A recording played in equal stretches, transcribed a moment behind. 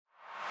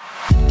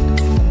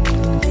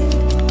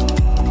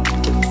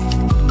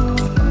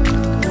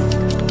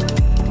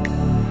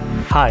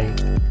Hi,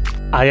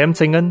 I am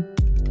Tingan,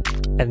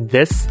 and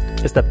this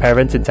is the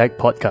Parents in Tech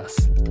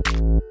podcast.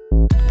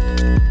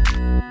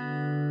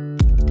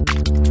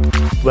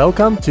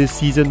 Welcome to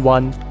Season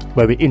 1,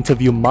 where we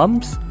interview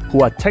mums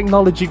who are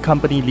technology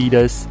company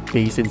leaders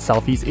based in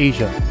Southeast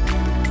Asia.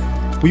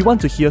 We want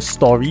to hear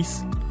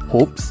stories,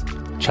 hopes,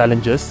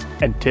 challenges,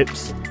 and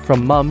tips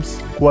from mums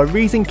who are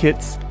raising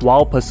kids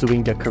while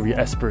pursuing their career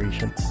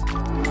aspirations.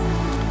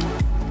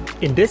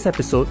 In this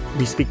episode,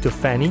 we speak to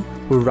Fannie,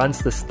 who runs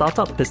the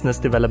startup business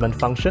development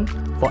function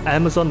for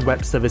Amazon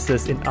Web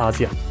Services in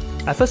Asia.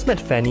 I first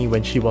met Fannie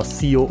when she was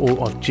COO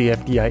of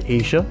JFDI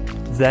Asia,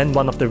 then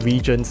one of the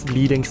region's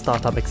leading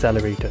startup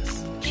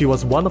accelerators. She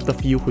was one of the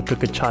few who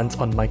took a chance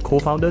on my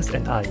co-founders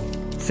and I.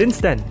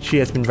 Since then, she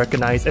has been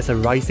recognized as a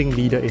rising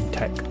leader in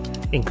tech,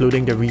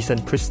 including the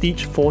recent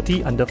Prestige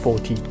 40 Under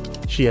 40.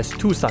 She has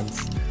two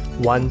sons,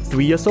 one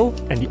 3 years old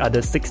and the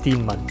other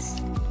 16 months.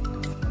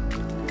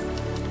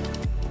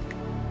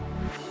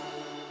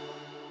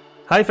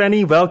 Hi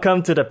Fannie,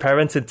 welcome to the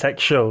Parents in Tech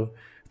show.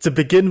 To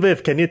begin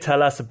with, can you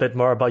tell us a bit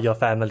more about your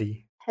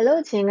family?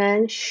 Hello,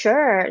 Tingan.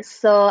 Sure.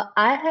 So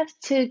I have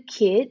two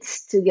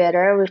kids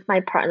together with my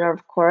partner,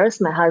 of course,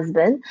 my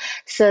husband.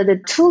 So the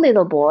two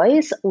little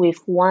boys, with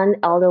one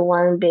elder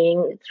one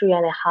being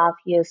 3.5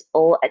 years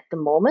old at the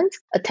moment,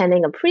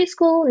 attending a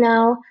preschool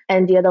now,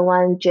 and the other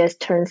one just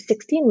turned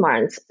 16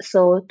 months.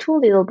 So two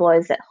little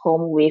boys at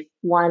home with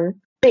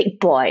one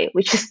big boy,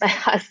 which is my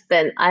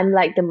husband. I'm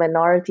like the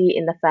minority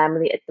in the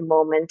family at the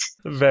moment.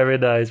 Very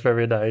nice,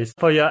 very nice.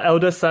 For your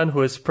eldest son,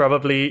 who is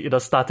probably,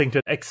 starting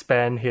to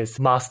expand his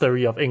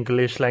mastery of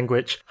English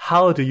language,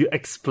 how do you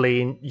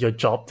explain your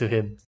job to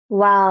him?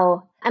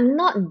 Wow, I'm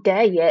not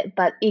there yet,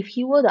 but if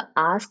you were to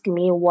ask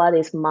me what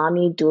is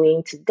mommy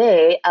doing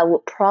today, I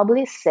would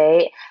probably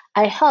say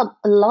I help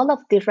a lot of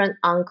different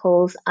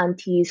uncles,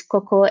 aunties,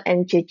 Coco,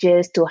 and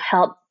Jijis to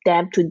help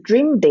them to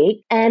dream big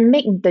and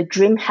make the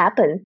dream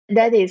happen.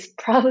 That is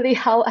probably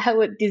how I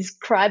would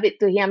describe it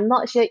to him. I'm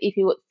not sure if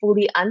he would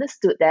fully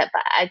understood that,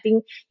 but I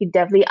think he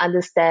definitely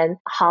understand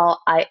how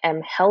I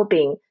am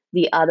helping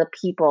the other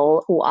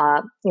people who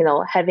are,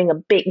 having a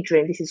big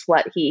dream. This is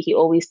what he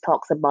always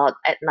talks about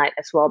at night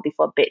as well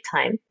before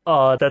bedtime.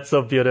 Oh, that's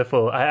so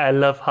beautiful. I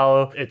love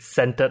how it's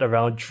centered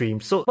around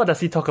dreams. So what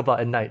does he talk about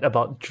at night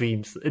about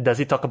dreams? Does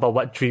he talk about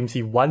what dreams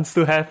he wants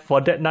to have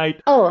for that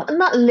night? Oh,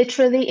 not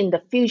literally in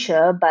the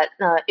future, but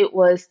it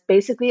was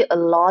basically a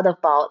lot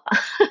about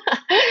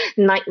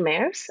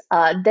nightmares.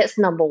 That's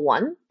number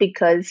one,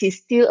 because he's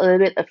still a little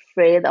bit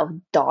afraid of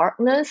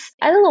darkness.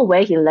 I don't know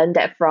where he learned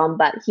that from,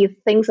 but he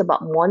thinks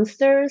about monsters.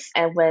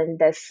 And when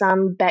there's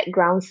some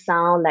background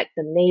sound, like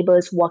the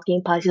neighbors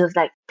walking past, he was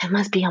like, there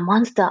must be a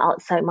monster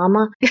outside,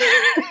 mama.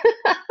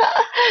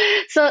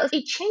 So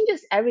it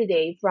changes every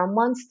day, from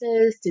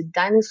monsters to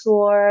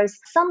dinosaurs,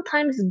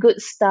 sometimes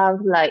good stuff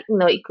like,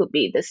 it could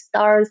be the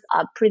stars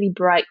are pretty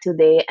bright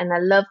today and I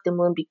love the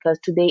moon because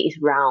today is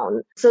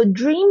round. So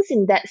dreams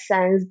in that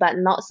sense, but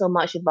not so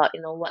much about,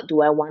 what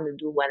do I want to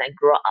do when I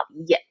grow up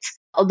yet.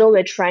 Although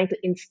we're trying to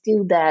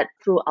instill that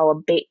through our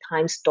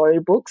bedtime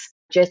storybooks,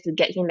 just to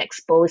get him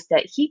exposed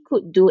that he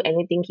could do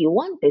anything he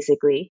wants,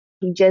 basically.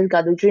 He just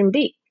got to dream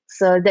big.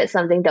 So that's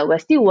something that we're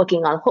still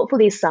working on.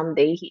 Hopefully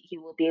someday he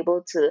will be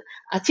able to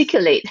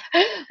articulate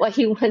what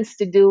he wants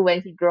to do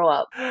when he grow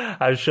up.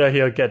 I'm sure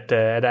he'll get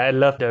there. And I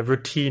love the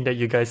routine that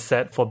you guys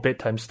set for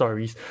bedtime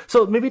stories.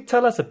 So maybe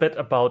tell us a bit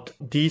about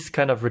these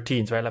kind of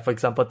routines, right? Like, for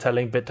example,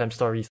 telling bedtime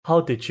stories.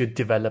 How did you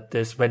develop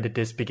this? When did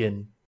this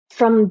begin?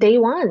 From day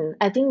one.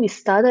 I think we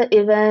started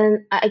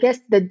even, I guess,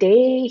 the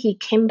day he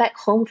came back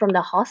home from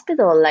the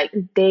hospital, like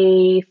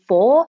day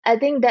 4. I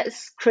think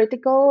that's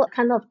critical,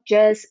 kind of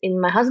just in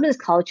my husband's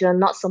culture,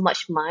 not so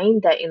much mine,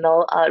 that,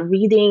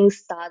 reading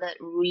started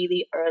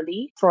really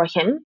early for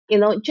him.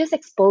 Just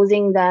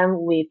exposing them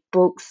with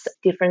books,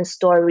 different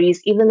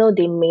stories, even though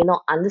they may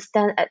not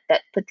understand at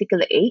that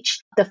particular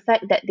age. The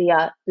fact that they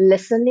are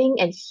listening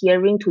and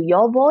hearing to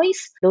your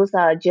voice, those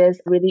are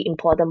just really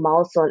important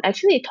milestones.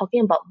 Actually,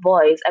 talking about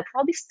voice, I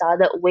probably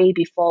started way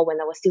before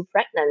when I was still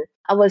pregnant.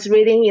 I was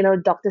reading,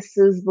 Dr.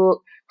 Seuss'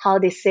 book, how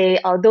they say,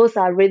 those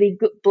are really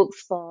good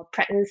books for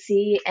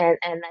pregnancy. And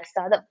I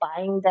started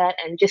buying that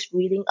and just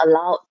reading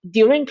aloud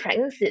during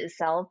pregnancy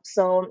itself.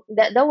 So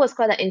that was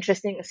quite an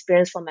interesting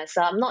experience for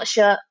myself. I'm not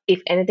sure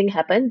if anything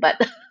happened, but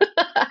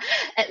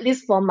at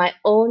least for my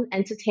own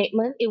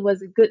entertainment, it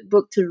was a good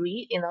book to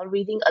read.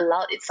 Reading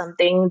aloud is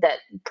something that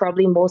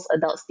probably most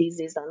adults these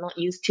days are not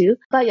used to.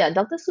 But yeah,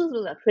 Dr. Seuss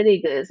books are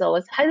pretty good. So I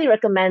would highly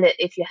recommend it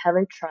if you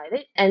haven't tried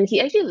it. And he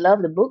actually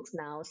loved the books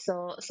now.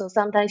 So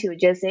sometimes he would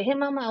just say, hey,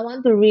 Mama, I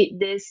want to read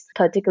this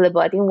particular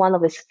book. I think one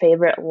of his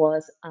favorite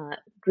was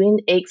Green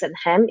Eggs and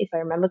Ham, if I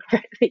remember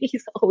correctly.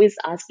 He's always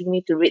asking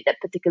me to read that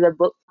particular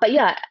book. But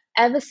yeah,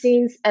 ever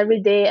since,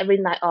 every day, every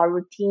night, our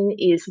routine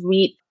is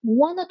read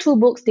one or two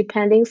books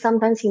depending.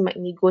 Sometimes he might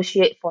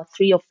negotiate for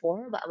three or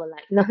four, but I was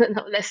like, no, no,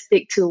 no, let's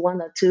stick to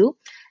one or two.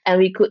 And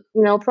we could,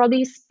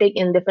 probably speak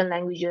in different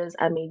languages.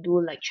 I may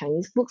do like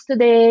Chinese books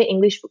today,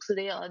 English books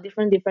today, or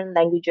different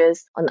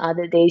languages on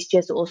other days,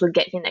 just to also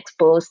get him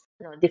exposed,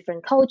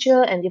 different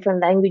culture and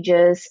different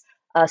languages.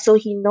 So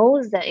he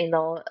knows that,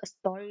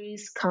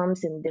 stories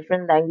comes in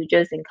different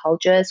languages and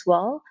culture as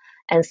well.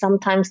 And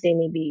sometimes they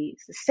may be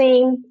the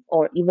same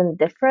or even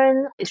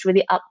different. It's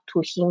really up to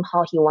him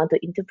how he want to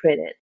interpret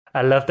it.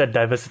 I love that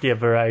diversity and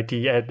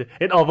variety, and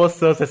it almost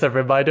serves as a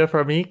reminder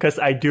for me because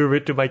I do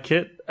read to my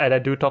kid and I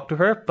do talk to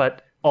her,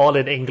 but all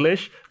in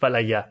English. But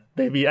like, yeah,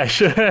 maybe I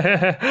should,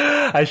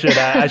 I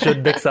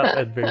should mix up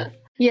and bring.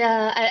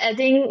 Yeah, I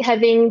think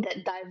having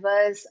that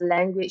diverse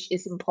language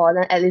is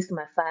important, at least in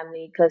my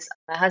family, because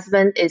my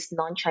husband is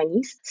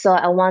non-Chinese. So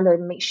I want to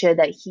make sure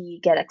that he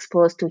get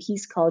exposed to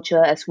his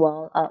culture as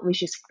well,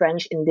 which is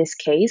French in this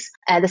case.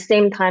 At the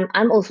same time,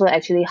 I'm also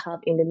actually half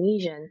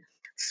Indonesian.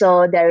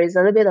 So there is a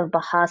little bit of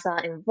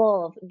Bahasa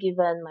involved,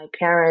 given my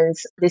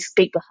parents, they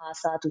speak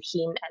Bahasa to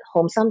him at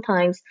home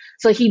sometimes.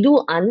 So he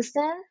do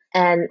understand.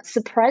 And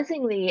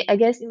surprisingly, I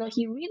guess,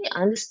 he really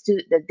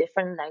understood the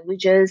different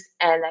languages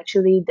and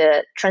actually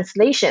the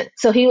translation.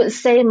 So he would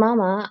say,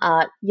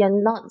 Mama,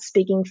 you're not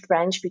speaking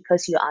French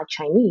because you are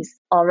Chinese.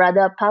 Or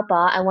rather,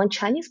 Papa, I want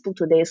Chinese book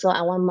today, so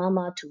I want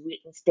Mama to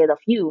read instead of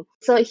you.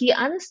 So he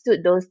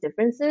understood those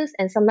differences,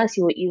 and sometimes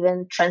he would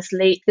even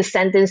translate the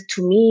sentence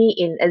to me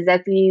in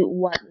exactly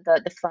what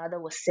the father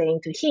was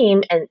saying to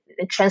him and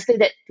translate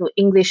that to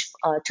English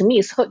to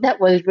me. So that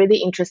was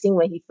really interesting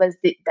when he first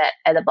did that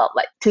at about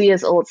like 2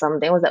 years old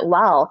something. I was like,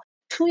 wow,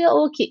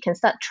 2-year-old kid can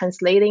start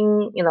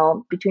translating,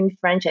 between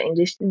French and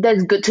English.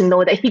 That's good to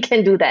know that he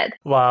can do that.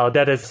 Wow,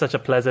 that is such a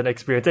pleasant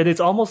experience. And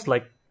it's almost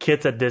like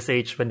kids at this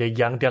age, when they're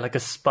young, they're like a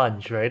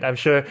sponge, right? I'm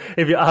sure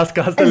if you ask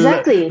us to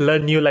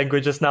learn new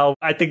languages now,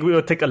 I think we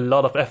will take a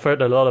lot of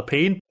effort, a lot of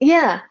pain.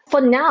 Yeah.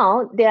 For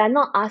now, they are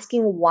not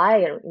asking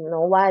why,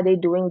 why are they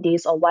doing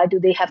this or why do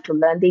they have to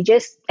learn? They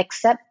just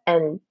accept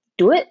and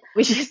do it,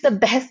 which is the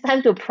best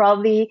time to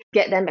probably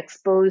get them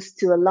exposed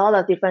to a lot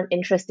of different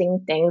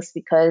interesting things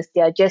because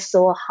they are just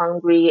so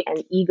hungry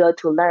and eager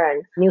to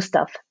learn new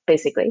stuff,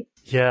 basically.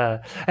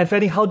 Yeah. And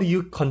Fannie, how do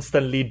you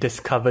constantly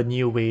discover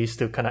new ways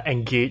to kind of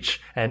engage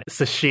and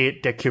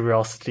satiate their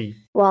curiosity?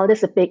 Well,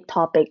 that's a big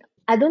topic.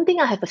 I don't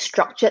think I have a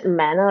structured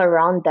manner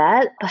around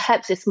that.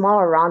 Perhaps it's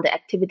more around the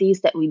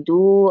activities that we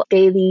do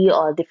daily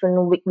or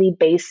different weekly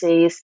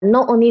basis.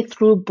 Not only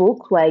through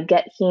book where I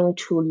get him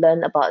to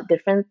learn about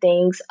different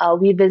things.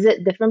 We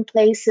visit different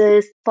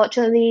places.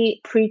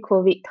 Fortunately,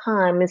 pre-COVID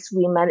times,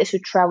 we managed to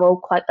travel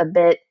quite a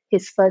bit.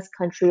 His first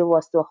country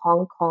was to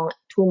Hong Kong at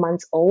 2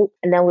 months old,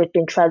 and then we've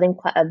been traveling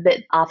quite a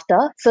bit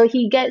after. So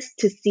he gets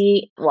to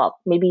see, well,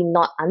 maybe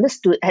not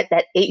understood at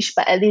that age,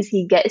 but at least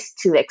he gets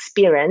to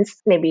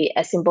experience maybe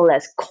as simple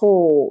as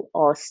cold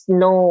or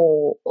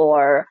snow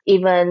or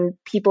even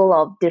people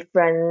of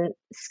different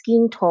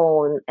skin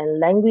tone and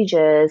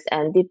languages,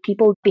 and the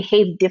people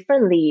behave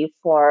differently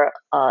for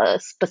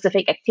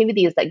specific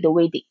activities like the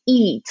way they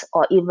eat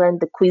or even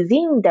the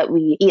cuisine that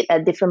we eat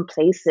at different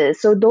places.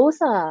 So those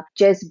are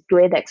just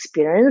great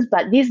experience.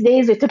 But these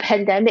days with the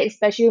pandemic,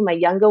 especially my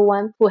younger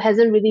one who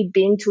hasn't really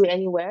been to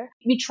anywhere,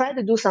 we try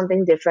to do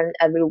something different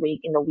every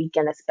week, in the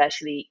weekend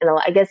especially.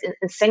 I guess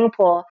in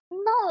Singapore,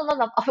 not a lot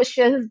of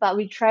options, but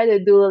we try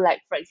to do,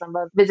 like, for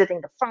example,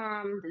 visiting the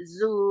farm, the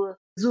zoo.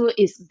 Zoo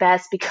is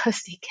best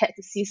because they get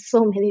to see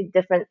so many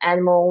different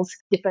animals,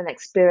 different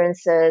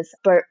experiences,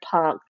 bird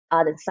park,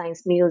 art and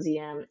science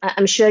museum.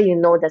 I'm sure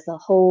there's a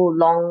whole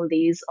long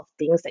list of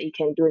things that you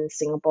can do in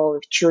Singapore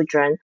with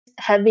children.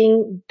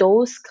 Having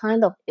those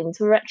kind of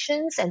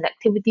interactions and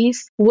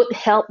activities would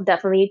help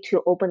definitely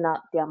to open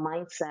up their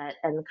mindset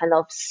and kind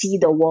of see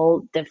the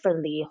world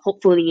differently,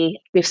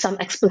 hopefully with some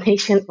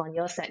explanation on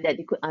your side that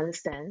you could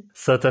understand.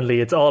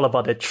 Certainly, it's all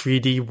about the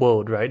 3D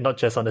world, right? Not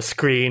just on the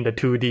screen, the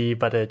 2D,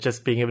 but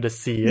just being able to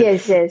see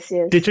it. Yes.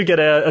 Did you get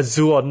a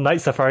zoo or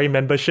night safari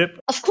membership?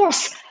 Of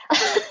course.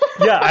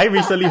 Yeah, I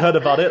recently heard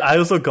about it. I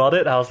also got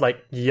it. I was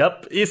like,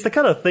 yep. It's the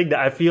kind of thing that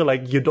I feel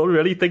like you don't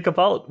really think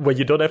about when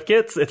you don't have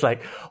kids. It's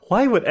like,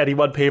 why would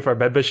anyone pay for a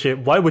membership?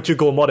 Why would you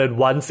go more than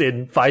once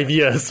in 5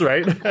 years,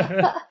 right?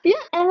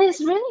 Yeah, and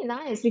it's really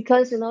nice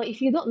because,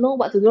 if you don't know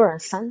what to do on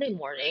Sunday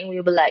morning,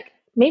 we'll be like,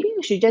 maybe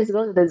we should just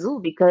go to the zoo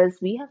because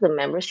we have the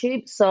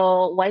membership.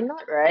 So why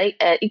not, right?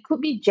 It could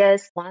be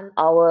just 1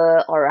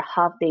 hour or a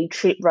half day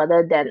trip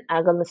rather than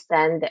I'm going to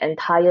spend the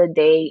entire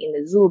day in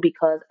the zoo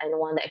because I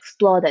want to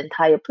explore the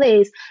entire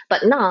place.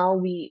 But now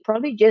we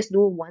probably just do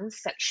one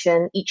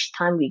section each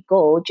time we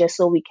go just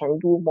so we can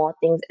do more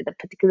things at the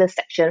particular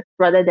section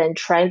rather than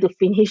trying to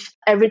finish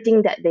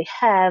everything that they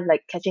have,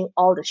 like catching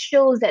all the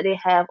shows that they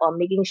have or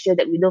making sure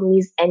that we don't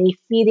miss any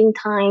feeding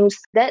times.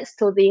 That's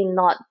totally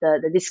not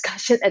the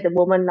discussion at the moment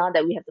moment now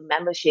that we have the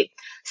membership.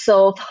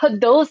 So for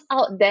those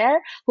out there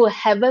who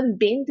haven't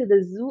been to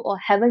the zoo or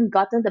haven't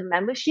gotten the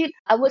membership,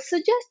 I would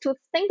suggest to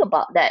think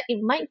about that.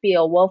 It might be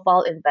a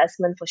worthwhile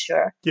investment for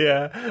sure.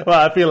 Yeah, well,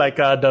 I feel like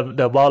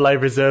the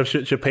wildlife reserve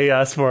should pay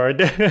us for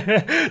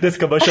this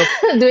commercial.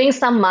 Doing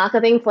some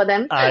marketing for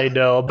them. I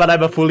know, but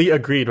I'm fully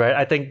agreed, right?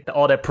 I think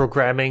all that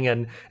programming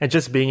and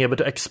just being able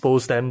to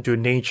expose them to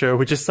nature,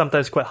 which is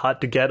sometimes quite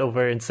hard to get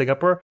over in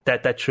Singapore,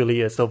 that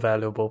truly is so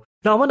valuable.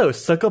 Now, I want to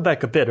circle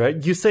back a bit,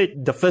 right? You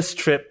said the first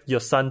trip your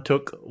son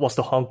took was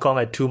to Hong Kong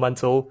at 2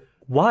 months old.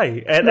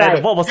 Why? And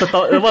what was the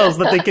thought, what was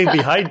the thinking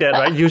behind that,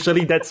 right?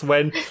 Usually that's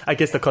when, I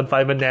guess, the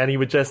confinement nanny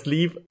would just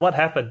leave. What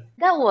happened?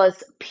 That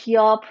was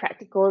pure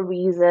practical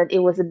reason. It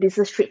was a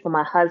business trip for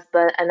my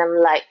husband, and I'm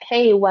like,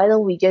 hey, why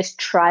don't we just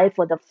try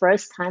for the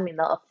first time,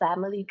 a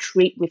family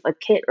trip with a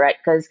kid, right?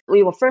 Because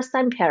we were first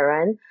time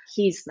parent.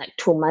 He's like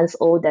 2 months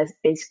old. There's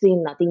basically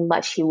nothing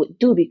much he would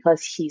do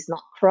because he's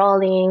not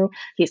crawling,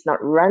 he's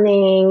not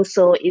running.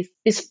 So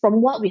it's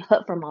from what we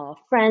heard from our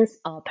friends,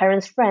 our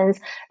parents' friends,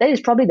 that is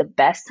probably the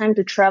best time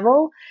to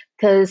travel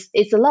because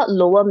it's a lot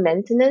lower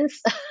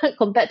maintenance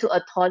compared to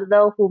a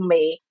toddler who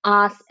may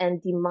ask and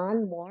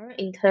demand more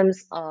in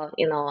terms of,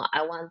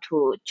 I want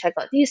to check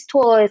out these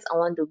toys, I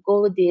want to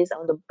go this, I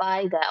want to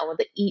buy that, I want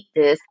to eat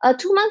this. A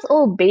 2 months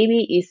old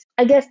baby is,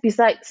 I guess,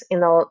 besides,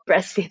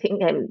 breastfeeding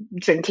and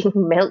drinking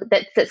milk,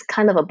 that's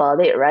kind of about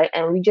it, right?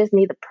 And we just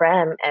need a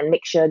pram and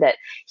make sure that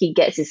he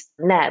gets his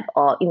nap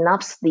or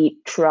enough sleep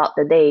throughout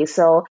the day.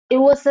 So it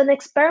was an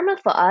experiment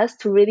for us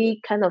to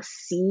really kind of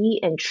see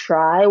and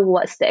try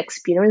what's the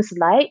experience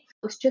like.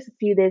 It was just a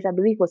few days, I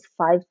believe it was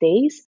 5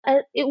 days,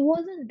 and it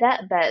wasn't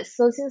that bad.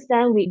 So since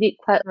then, we did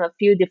quite a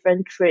few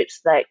different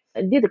trips. Like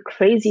I did a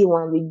crazy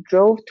one. We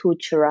drove to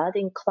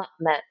Cherating Club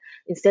Med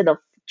instead of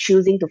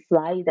choosing to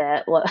fly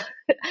there. Well,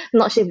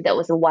 not sure if that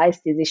was a wise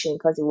decision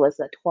because it was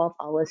a 12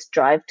 hours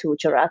drive to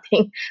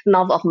Cherating,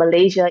 north of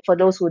Malaysia, for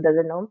those who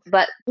doesn't know.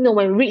 But, when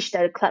we reached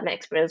that, Club Med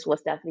experience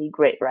was definitely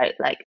great, right?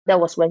 Like that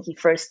was when he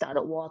first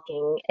started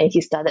walking and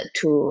he started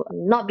to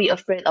not be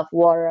afraid of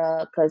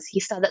water because he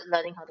started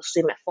learning how to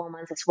swim at 4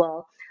 months as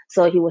well.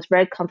 So he was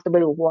very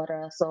comfortable with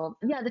water. So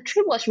yeah, the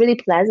trip was really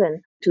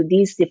pleasant to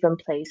these different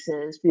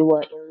places. We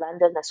were in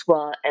London as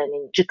well and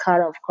in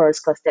Jakarta, of course,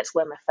 because that's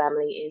where my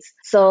family is.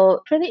 So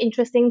pretty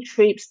interesting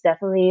trips,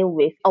 definitely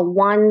with a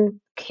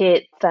one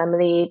kid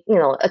family,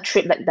 a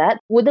trip like that.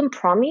 Wouldn't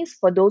promise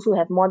for those who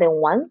have more than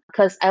one,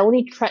 because I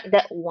only tried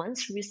that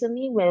once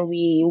recently when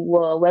we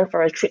went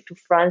for a trip to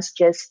France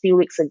just a few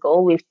weeks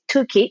ago with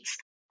 2 kids.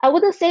 I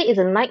wouldn't say it's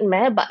a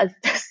nightmare, but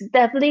it's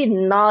definitely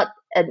not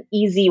an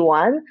easy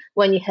one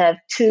when you have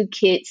 2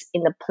 kids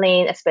in the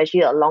plane,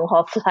 especially a long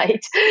haul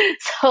flight.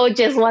 So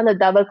just want to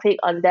double click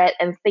on that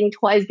and think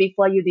twice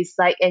before you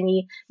decide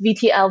any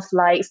VTL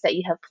flights that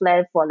you have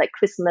planned for like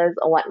Christmas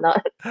or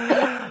whatnot.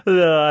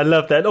 I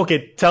love that.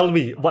 Okay, tell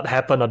me what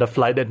happened on the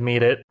flight that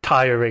made it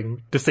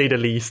tiring, to say the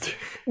least.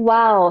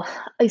 Wow,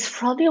 it's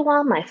probably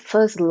one of my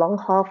first long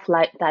haul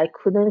flight that I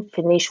couldn't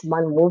finish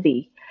one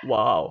movie.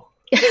 Wow.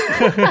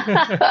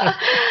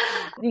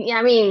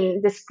 I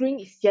mean, the screen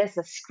is just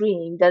a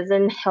screen. It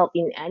doesn't help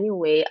in any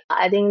way.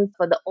 I think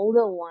for the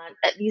older one,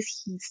 at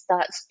least he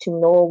starts to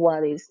know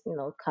what is,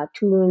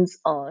 cartoons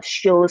or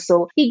shows.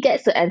 So he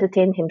gets to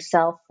entertain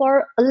himself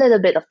for a little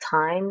bit of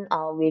time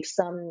with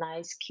some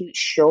nice, cute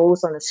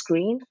shows on the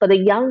screen. But the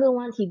younger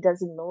one, he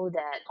doesn't know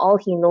that. All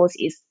he knows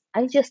is,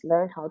 I just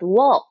learned how to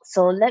walk,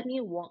 so let me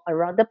walk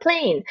around the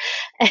plane.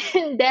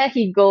 And there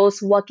he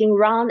goes, walking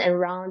round and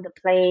round the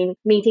plane,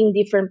 meeting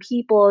different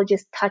people,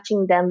 just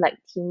touching them like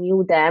he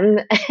knew them,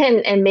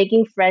 and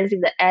making friends with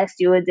the air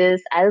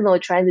stewardess. I don't know,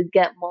 trying to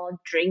get more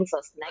drinks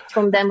or snacks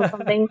from them or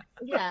something.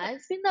 Yeah,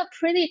 it's been a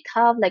pretty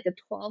tough, like a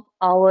 12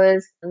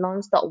 hours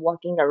non-stop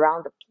walking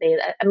around the plane.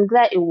 I'm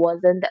glad it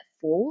wasn't that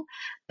full,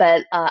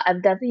 but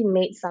I've definitely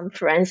made some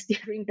friends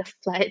during the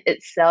flight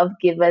itself,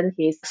 given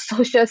his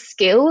social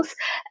skills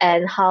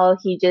and how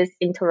he just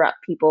interrupt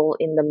people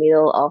in the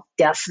middle of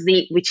their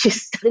sleep, which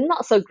is the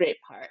not so great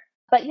part.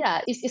 But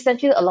yeah, it's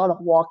essentially a lot of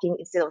walking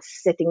instead of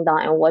sitting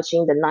down and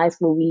watching the nice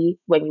movie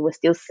when you were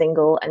still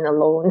single and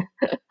alone.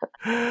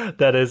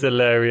 That is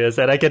hilarious.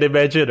 And I can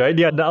imagine, right?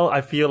 Yeah, now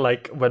I feel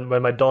like when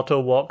my daughter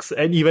walks,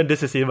 and even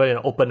this is even in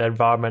an open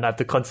environment, I have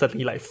to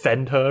constantly like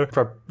fend her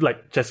from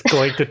like just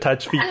going to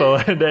touch people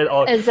and then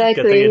or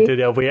getting into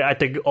their way. I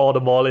think all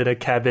the more in a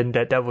cabin,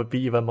 that would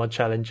be even more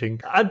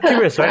challenging. I'm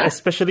curious, right?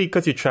 Especially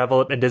because you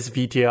traveled in this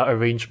VTR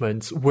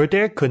arrangements, were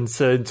there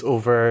concerns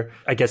over,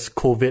 I guess,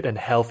 COVID and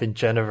health in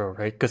general,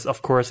 right? Because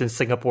of course in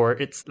Singapore,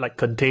 it's like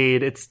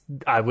contained,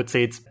 I would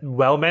say it's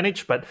well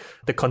managed, but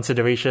the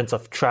considerations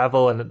of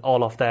travel and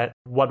all of that,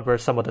 What were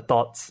some of the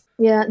thoughts?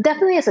 Yeah,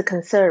 definitely is a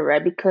concern,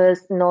 right?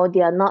 Because they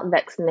are not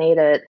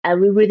vaccinated,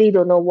 and we really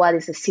don't know what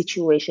is the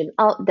situation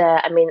out there.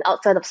 I mean,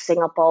 outside of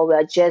Singapore, we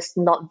are just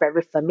not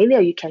very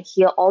familiar. You can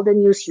hear all the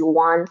news you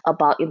want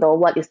about,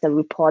 what is the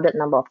reported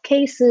number of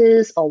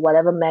cases or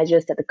whatever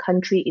measures that the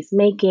country is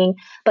making.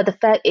 But the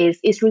fact is,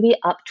 it's really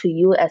up to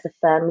you as a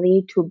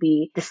family to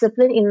be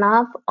disciplined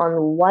enough on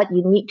what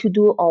you need to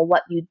do or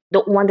what you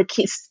don't want the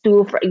kids to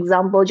do. For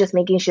example, just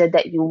making sure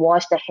that you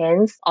wash the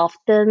hands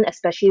often,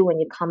 especially when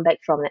you come back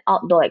from an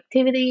outdoor activities.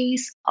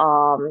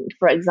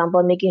 For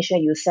example, making sure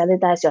you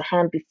sanitize your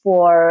hand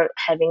before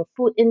having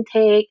food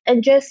intake,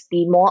 and just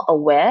be more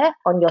aware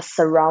on your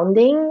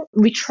surrounding.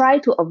 We try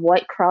to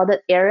avoid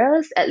crowded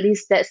areas. At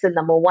least that's the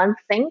number one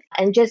thing.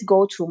 And just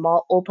go to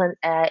more open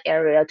air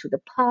area, to the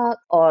park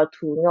or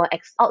to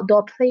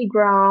outdoor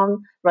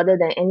playground rather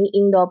than any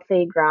indoor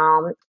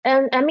playground.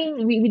 And I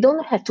mean, we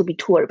don't have to be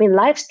too. I mean,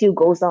 life still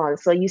goes on,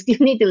 so you still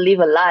need to live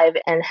a life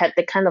and have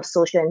the kind of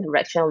social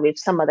interaction with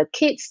some of the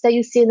kids that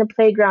you see in the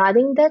playground. I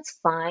think that's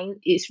fine.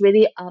 It's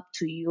really up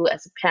to you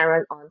as a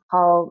parent on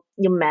how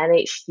you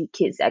manage the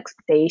kids'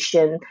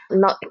 expectation,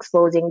 not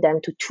exposing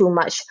them to too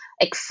much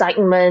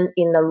excitement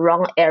in the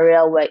wrong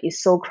area where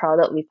it's so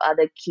crowded with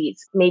other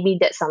kids. Maybe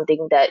that's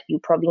something that you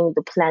probably need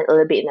to plan a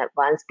little bit in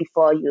advance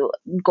before you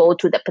go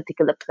to that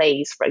particular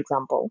place, for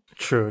example.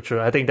 True.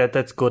 I think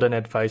that's golden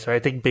advice, right? I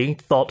think being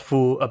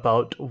thoughtful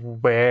about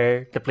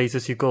where the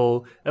places you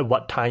go and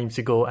what times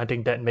you go, I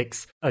think that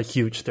makes a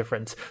huge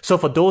difference. So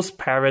for those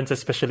parents,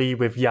 especially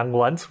with young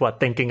ones who are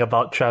thinking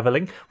about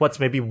traveling, what's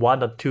maybe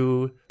one or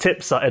two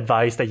tips or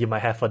advice that you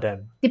might have for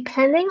them?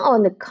 Depending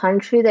on the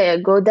country that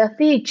you go,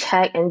 definitely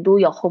check and do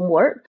your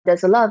homework.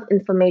 There's a lot of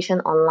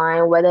information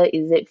online, whether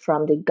is it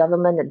from the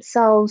government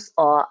themselves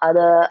or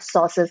other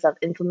sources of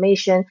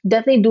information.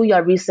 Definitely do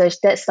your research.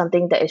 That's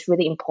something that is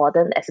really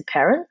important as a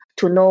parent,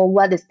 to know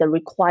what is the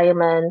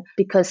requirement,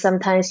 because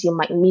sometimes you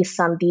might miss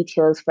some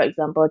details, for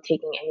example,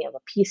 taking any of a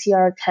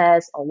PCR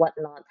test or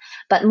whatnot.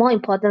 But more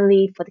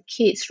importantly, for the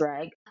kids,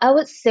 right, I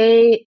would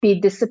say be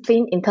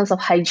disciplined in terms of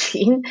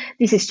hygiene.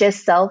 This is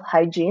just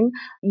self-hygiene.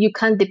 You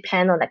can't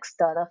depend on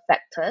external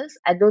factors.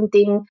 I don't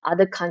think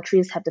other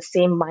countries have the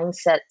same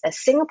mindset as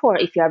Singapore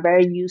if you are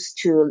very used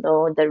to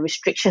the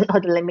restriction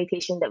or the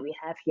limitation that we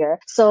have here.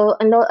 So,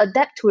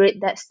 adapt to it.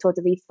 That's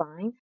totally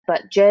fine.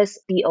 But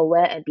just be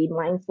aware and be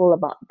mindful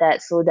about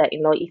that, so that,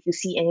 if you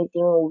see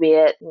anything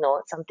weird,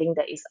 something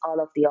that is out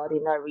of the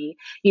ordinary,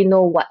 you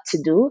know what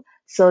to do.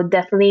 So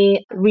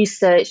definitely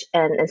research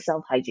and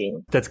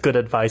self-hygiene. That's good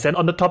advice. And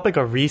on the topic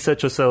of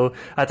research also,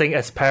 I think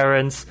as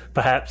parents,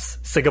 perhaps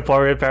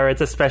Singaporean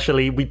parents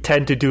especially, we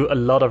tend to do a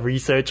lot of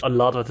research on a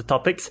lot of the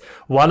topics.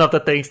 One of the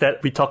things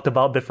that we talked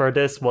about before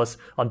this was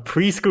on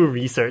preschool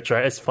research,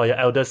 right? As for your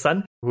elder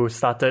son who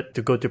started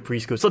to go to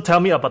preschool. So tell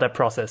me about that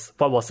process.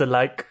 What was it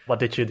like? What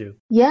did you do?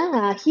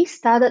 Yeah, he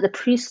started the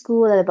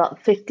preschool at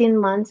about 15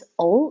 months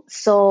old.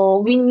 So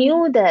we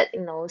knew that,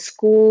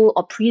 school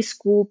or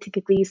preschool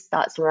typically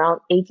starts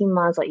around 18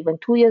 months or even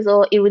 2 years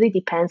old. It really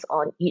depends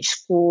on each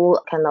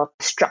school kind of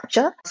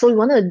structure. So we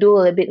wanted to do a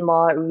little bit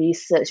more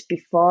research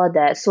before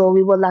that. So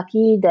we were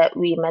lucky that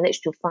we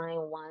managed to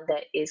find one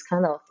that is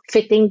kind of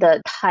fitting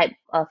the type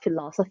of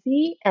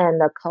philosophy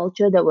and the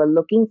culture that we're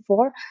looking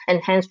for.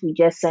 And hence we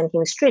just sent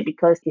him straight,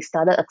 because he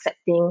started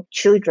accepting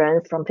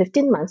children from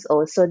 15 months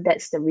old. So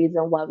that's the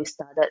reason why we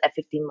started at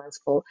 15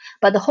 months old.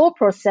 But the whole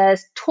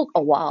process took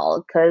a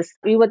while, because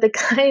we were the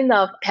kind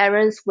of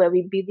parents where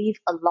we believe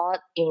a lot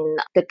in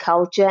the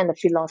culture and the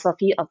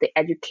philosophy of the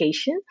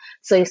education.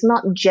 So it's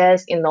not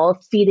just,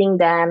 feeding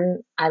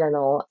them, I don't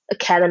know,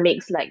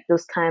 academics, like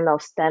those kind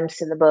of STEM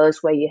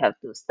syllabus where you have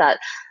to start,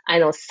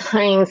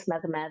 science,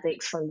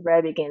 mathematics from the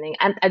very beginning.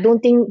 And I don't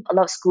think a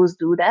lot of schools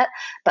do that,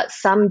 but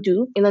some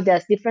do.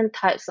 There's different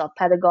types of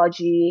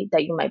pedagogy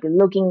that you might be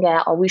looking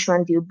at, or which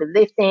one do you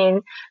believe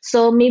in.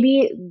 So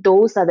maybe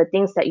those are the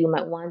things that you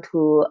might want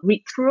to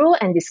read through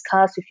and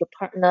discuss with your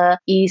partner.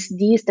 Is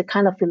this the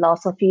kind of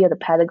philosophy or the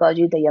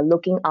pedagogy that you're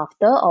looking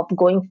after or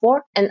going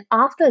for? And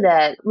after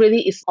that,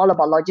 really it's all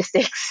about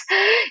logistics.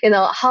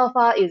 How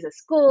far is the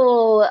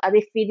school? Are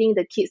they feeding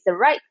the kids the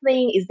right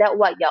thing? Is that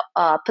what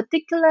you're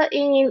particular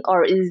in?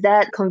 Or is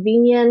that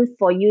convenient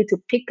for you to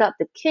pick up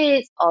the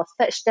kids or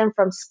fetch them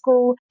from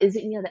school? Is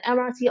it near the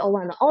MRT or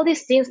whatnot? All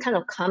these things kind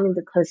of come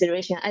into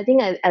consideration. I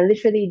think I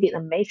literally did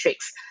a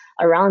matrix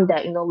around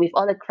that, with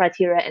all the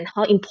criteria and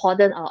how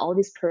important are all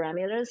these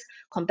parameters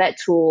compared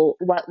to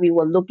what we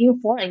were looking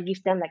for, and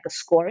give them like a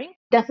scoring.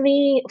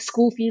 Definitely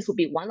school fees would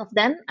be one of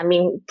them. I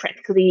mean,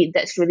 practically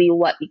that's really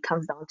what it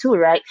comes down to,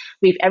 right?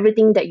 With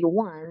everything that you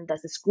want,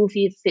 does the school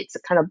fee fit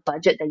the kind of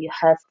budget that you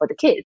have for the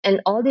kids?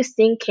 And all this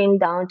thing came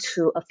down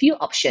to a few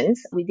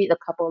options. We did a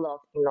couple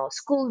of,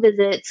 school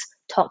visits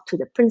talk to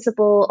the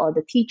principal or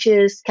the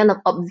teachers, kind of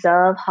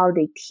observe how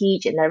they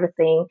teach and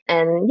everything.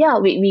 And yeah,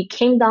 we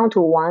came down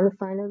to one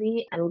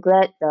finally. I'm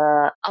glad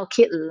our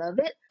kid loved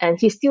it. And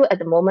he's still at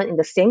the moment in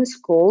the same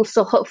school.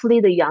 So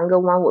hopefully the younger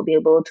one will be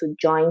able to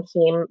join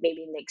him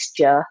maybe next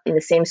year in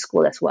the same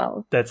school as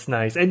well. That's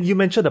nice. And you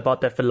mentioned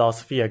about that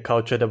philosophy and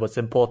culture that was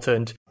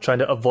important, trying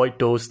to avoid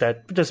those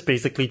that just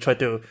basically try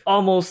to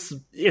almost,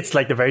 it's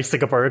like the very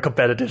Singaporean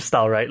competitive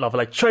style, right?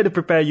 Like try to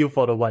prepare you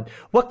for the one.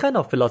 What kind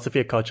of philosophy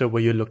and culture were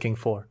you looking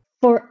for?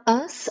 For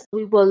us,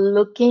 we were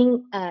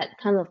looking at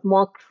kind of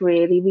more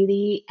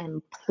creativity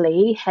and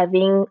play,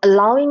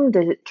 allowing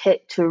the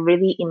kid to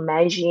really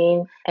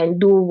imagine and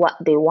do what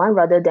they want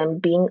rather than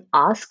being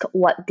asked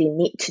what they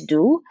need to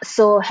do.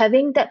 So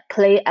having that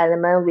play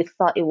element, we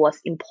thought it was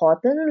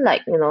important,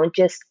 like,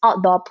 just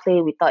outdoor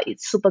play, we thought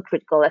it's super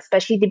critical,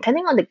 especially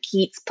depending on the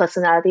kid's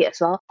personality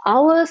as well.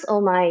 Ours, oh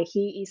my,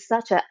 he is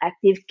such an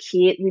active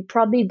kid. We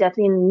probably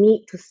definitely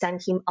need to send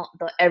him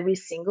outdoor every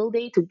single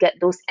day to get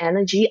those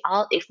energy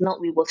out. If not,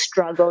 we will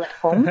struggle at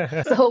home.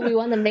 So we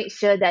want to make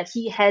sure that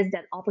he has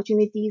that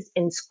opportunities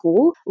in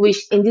school,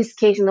 which in this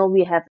case,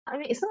 we have,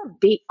 it's not a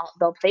big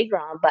outdoor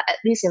playground, but at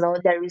least,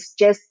 there is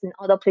just an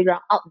outdoor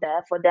playground out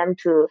there for them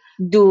to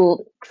do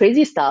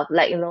crazy stuff,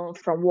 like,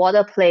 from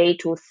water play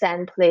to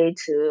sand play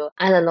to,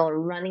 I don't know,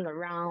 running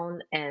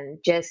around and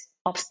just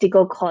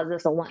obstacle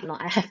courses or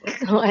whatnot. I have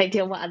no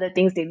idea what other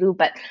things they do,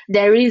 but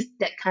there is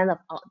that kind of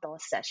outdoor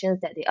sessions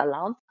that they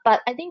allow.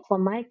 But I think for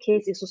my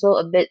case, it's also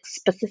a bit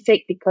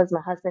specific because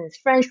my husband is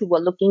French. We were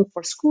looking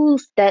for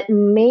schools that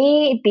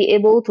may be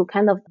able to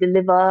kind of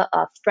deliver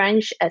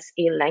French as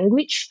a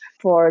language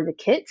for the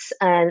kids.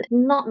 And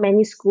not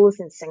many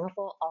schools in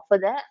Singapore offer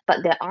that,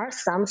 but there are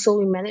some. So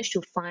we managed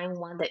to find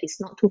one that is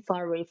not too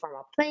far away from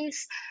our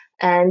place.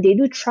 And they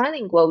do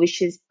trilingual,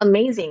 which is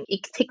amazing.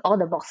 It ticks all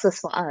the boxes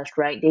for us,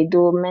 right? They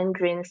do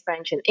Mandarin,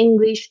 French, and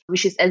English,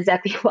 which is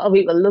exactly what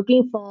we were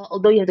looking for.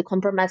 Although you have to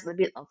compromise a little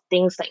bit of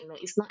things, like,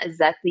 it's not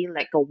exactly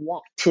like a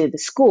walk to the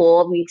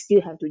school. We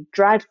still have to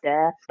drive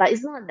there, but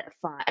it's not that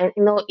far. And,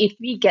 if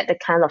we get the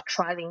kind of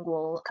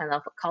trilingual kind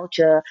of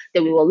culture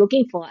that we were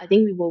looking for, I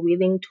think we were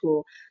willing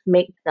to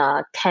make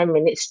the 10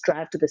 minutes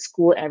drive to the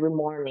school every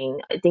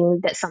morning. I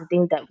think that's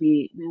something that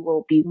we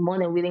will be more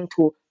than willing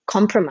to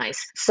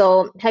compromise.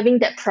 So having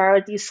that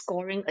priority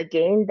scoring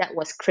again, that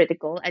was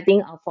critical. I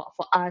think for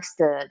us,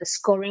 the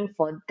scoring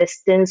for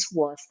distance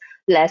was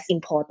less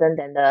important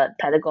than the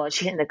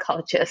pedagogy and the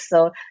culture.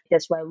 So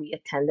that's why we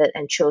attended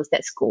and chose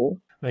that school.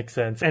 Makes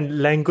sense.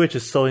 And language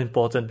is so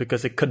important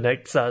because it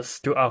connects us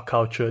to our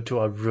culture, to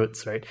our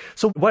roots, right?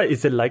 So what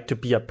is it like to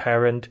be a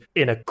parent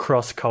in a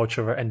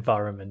cross-cultural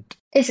environment?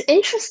 It's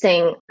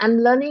interesting. I'm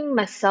learning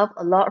myself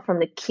a lot from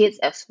the kids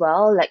as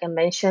well. Like I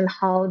mentioned,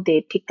 how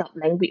they pick up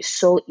language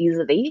so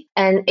easily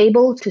and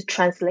able to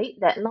translate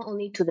that not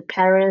only to the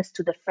parents,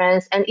 to the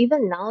friends, and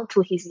even now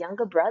to his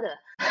younger brother,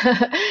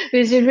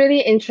 which is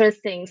really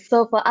interesting.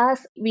 So for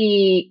us,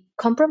 we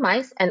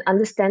compromise and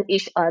understand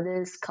each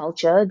other's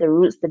culture, the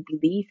roots, the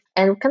belief,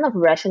 and kind of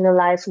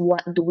rationalize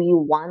what do we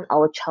want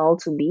our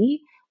child to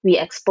be. We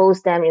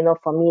expose them,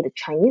 for me, the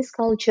Chinese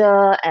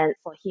culture, and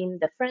for him,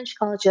 the French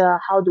culture.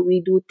 How do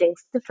we do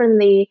things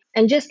differently?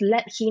 And just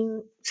let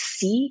him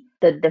see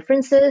the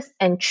differences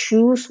and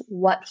choose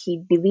what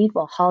he believes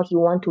or how he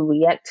wants to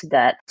react to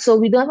that. So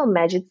we don't have a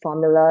magic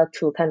formula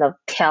to kind of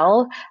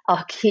tell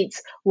our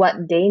kids what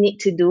they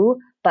need to do,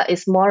 but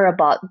it's more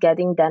about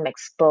getting them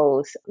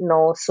exposed.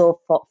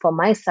 So for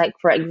my side,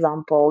 for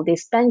example, they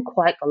spend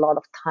quite a lot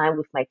of time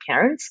with my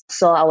parents.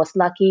 So I was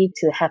lucky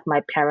to have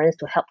my parents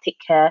to help take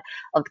care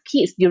of the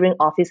kids during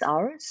office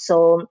hours.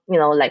 So,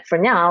 like for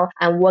now,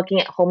 I'm working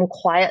at home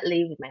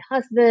quietly with my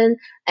husband,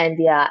 and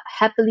they are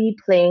happily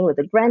playing with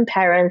the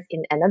grandparents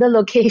in another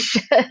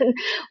location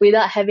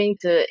without having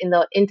to,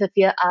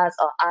 interfere us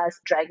or us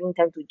dragging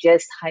them to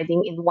just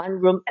hiding in one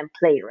room and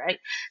play, right?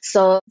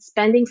 So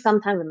spending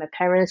some time with my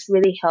parents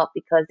really help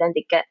because then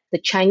they get the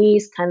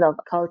Chinese kind of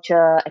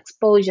culture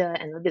exposure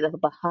and a bit of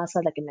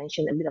Bahasa, like I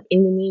mentioned, a bit of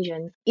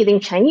Indonesian, eating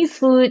Chinese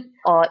food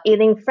or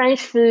eating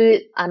French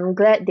food. I'm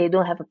glad they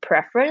don't have a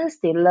preference.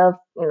 They love,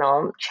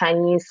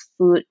 Chinese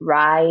food,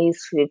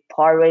 rice with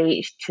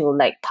porridge to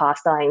like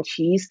pasta and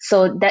cheese.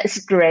 So that's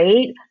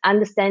great.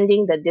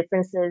 Understanding the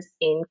differences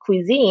in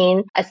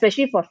cuisine,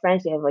 especially for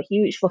French, they have a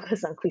huge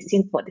focus on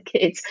cuisine for the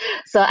kids.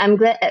 So I'm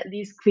glad at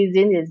least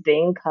cuisine is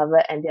being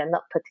covered and they're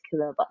not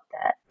particular about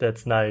that.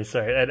 That's nice,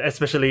 right? And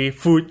especially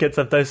food can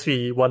sometimes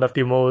be one of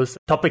the most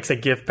topics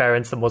that give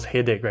parents the most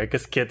headache, right?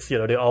 Because kids,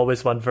 they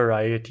always want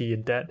variety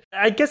in that.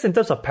 I guess in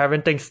terms of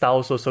parenting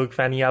styles also,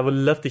 Fannie, I would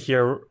love to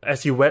hear,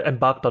 as you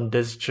embarked on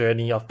this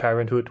journey of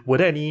parenthood, were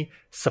there any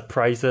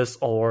surprises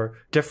or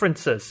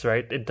differences,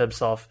 right? In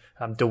terms of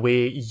the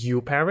way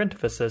you parent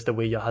versus the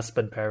way your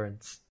husband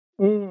parents?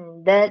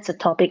 That's a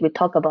topic we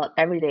talk about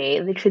every day.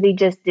 Literally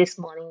just this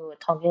morning, we were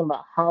talking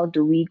about how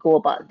do we go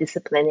about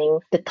disciplining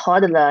the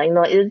toddler. In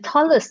the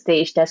toddler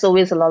stage, there's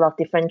always a lot of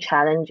different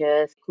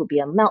challenges. It could be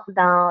a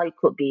meltdown. It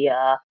could be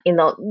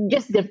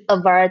just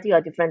a variety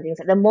of different things.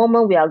 At the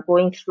moment, we are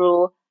going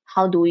through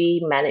how do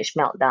we manage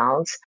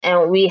meltdowns.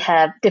 And we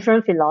have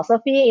different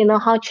philosophy. You know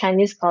how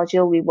Chinese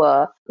culture, we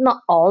were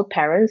not all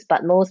parents,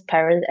 but most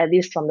parents, at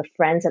least from the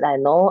friends that I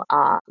know,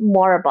 are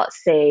more about,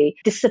 say,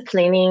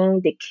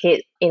 disciplining the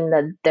kid in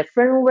a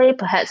different way,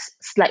 perhaps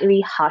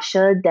slightly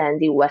harsher than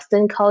the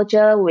Western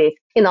culture with,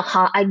 you know,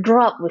 how I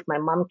grew up with my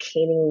mom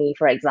caning me,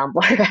 for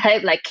example,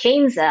 right? Like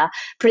canes are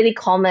pretty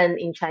common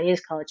in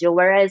Chinese culture,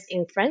 whereas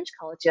in French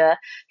culture,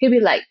 he'll be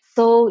like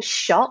so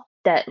shocked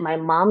that my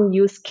mom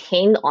used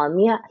cane on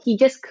me. He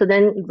just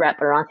couldn't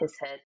wrap around his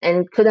head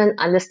and couldn't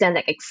understand,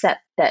 like, accept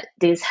that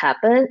this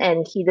happened,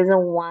 and he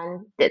doesn't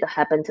want that to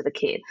happen to the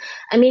kid.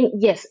 I mean,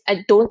 yes,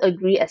 I don't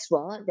agree as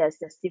well. There's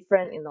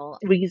different, you know,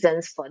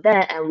 reasons for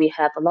that, and we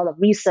have a lot of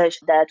research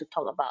there to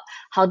talk about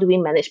how do we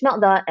manage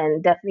meltdown,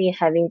 and definitely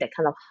having that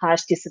kind of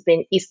harsh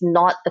discipline is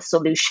not a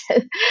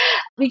solution.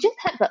 We just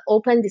have an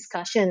open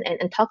discussion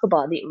and talk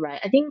about it, right?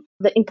 I think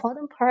the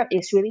important part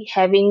is really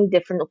having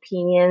different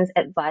opinions,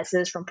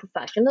 advices from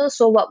professionals.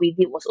 So what we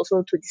did was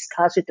also to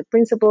discuss with the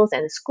principals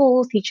and the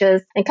school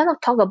teachers and kind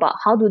of talk about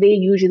how do they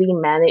usually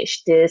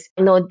manage this.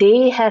 You know,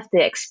 they have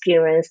the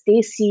experience,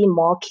 they see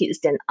more kids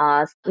than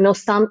us, you know,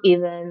 some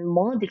even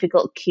more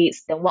difficult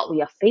kids than what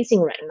we are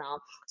facing right now.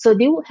 So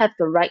they will have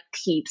the right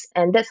tips,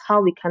 and that's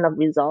how we kind of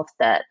resolve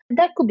that.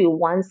 That could be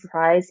one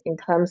surprise in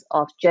terms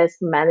of just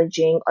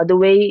managing or the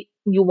way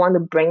you want to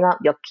bring up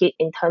your kid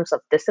in terms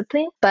of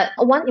discipline. But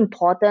one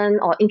important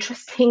or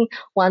interesting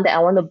one that I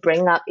want to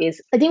bring up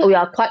is I think we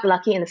are quite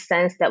lucky in the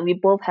sense that we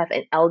both have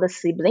an elder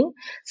sibling.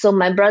 So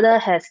my brother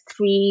has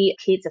 3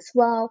 kids as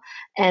well,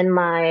 and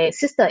my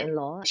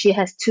sister-in-law, she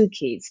has 2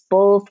 kids,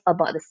 both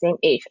about the same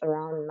age,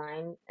 around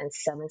 9 and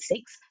 7,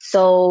 6.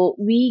 So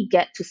we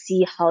get to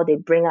see how they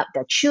bring up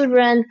their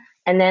children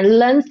and then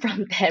learn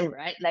from them,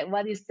 right? Like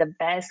what is the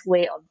best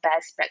way or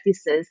best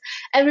practices.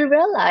 And we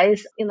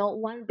realize, you know,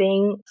 one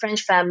being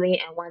French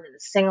family and one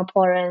is a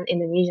Singaporean,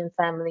 Indonesian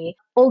family,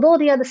 although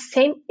they are the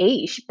same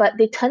age, but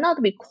they turn out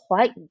to be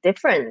quite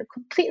different,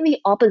 completely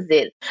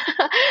opposite.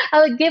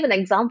 I would give an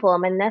example.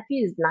 My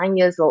nephew is 9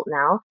 years old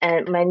now,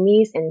 and my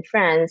niece in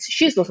France,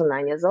 she's also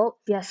 9 years old.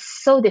 They are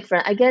so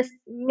different. I guess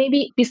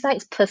maybe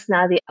besides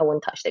personality, I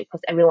won't touch that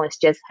because everyone's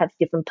just have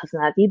different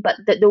personality, but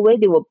the way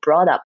they were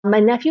brought up. My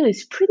nephew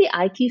is pretty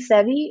IT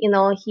savvy. You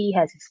know, he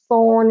has his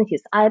phone,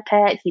 his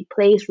iPad, he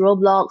plays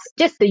Roblox,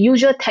 just the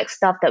usual tech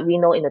stuff that we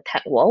know in the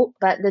tech world.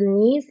 But the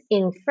niece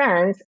in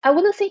France, I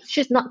wouldn't say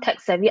she's not tech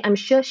savvy. I'm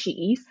sure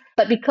she is.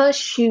 But because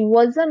she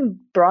wasn't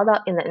brought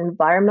up in an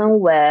environment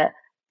where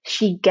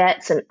she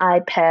gets an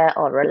iPad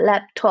or a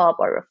laptop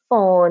or a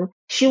phone,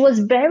 she was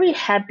very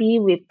happy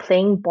with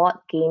playing board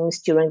games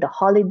during the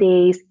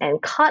holidays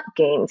and card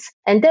games.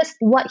 And that's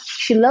what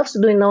she loves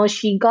to do. You know,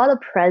 she got a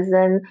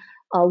present,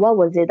 what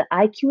was it, the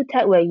IQ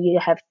tag, where you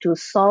have to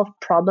solve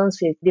problems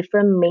with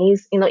different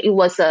mazes. You know, it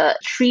was a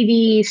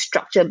 3D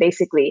structure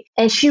basically.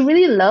 And she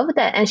really loved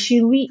that. And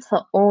she reads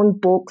her own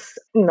books,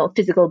 you know,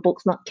 physical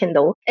books, not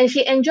Kindle. And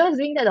she enjoys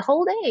doing that the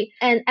whole day.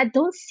 And I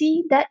don't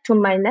see that to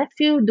my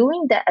nephew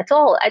doing that at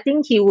all. I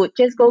think he would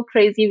just go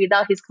crazy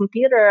without his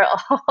computer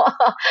or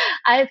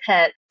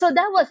iPad. So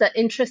that was an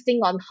interesting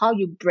on how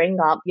you bring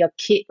up your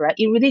kid, right?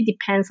 It really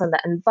depends on the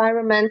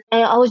environment.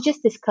 And I was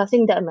just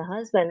discussing that with my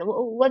husband.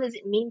 What does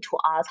it mean to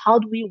us? How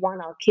do we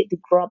want our kid to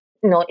grow up,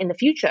 you know, in the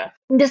future?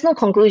 There's no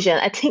conclusion.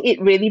 I think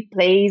it really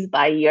plays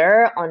by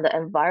ear on the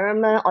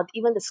environment or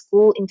even the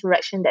school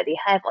interaction that they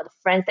have or the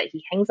friends that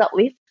he hangs out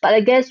with. But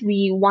I guess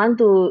we want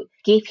to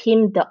give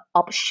him the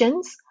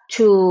options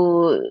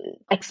to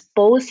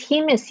expose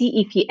him and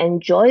see if he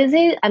enjoys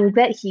it. I'm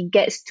glad he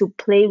gets to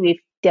play with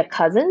their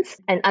cousins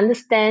and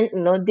understand, you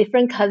know,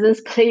 different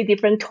cousins play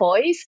different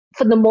toys.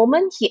 For the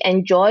moment, he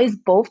enjoys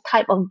both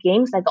type of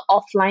games, like the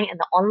offline and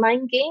the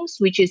online games,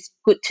 which is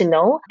good to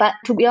know. But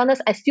to be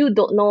honest, I still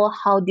don't know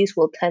how this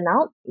will turn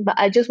out. But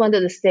I just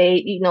wanted to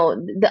say, you know,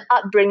 the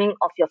upbringing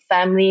of your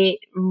family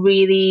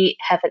really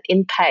have an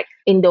impact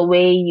in the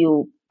way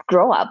you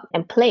grow up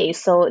and play.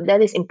 So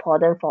that is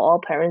important for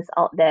all parents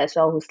out there as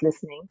well who's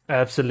listening.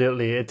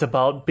 Absolutely. It's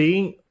about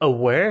being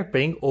aware,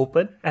 being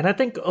open. And I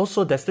think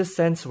also there's this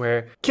sense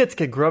where kids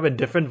can grow up in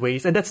different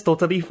ways, and that's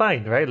totally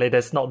fine, right? Like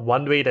there's not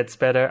one way that's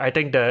better. I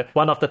think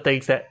one of the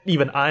things that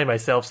even I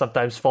myself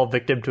sometimes fall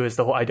victim to is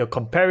the whole idea of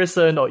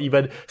comparison, or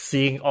even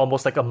seeing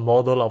almost like a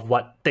model of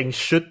what things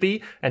should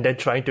be and then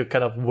trying to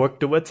kind of work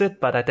towards it.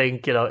 But I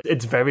think, you know,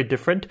 it's very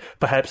different.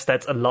 Perhaps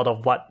that's a lot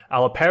of what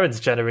our parents'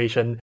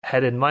 generation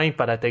had in mind,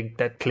 but I think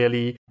that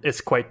clearly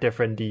is quite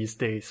different these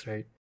days,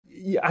 right?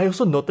 I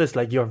also noticed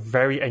like you're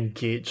very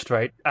engaged,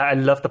 right? I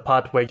love the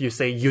part where you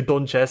say you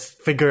don't just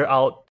figure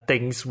out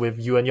things with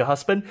you and your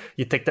husband.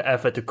 You take the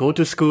effort to go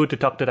to school, to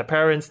talk to the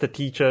parents, the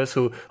teachers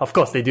who, of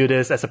course, they do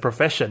this as a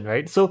profession,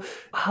 right? So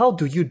how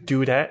do you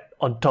do that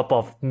on top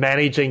of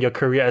managing your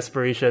career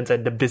aspirations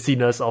and the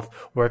busyness of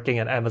working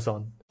at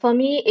Amazon? For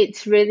me,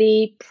 it's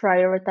really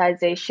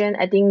prioritization.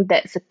 I think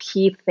that's a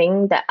key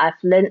thing that I've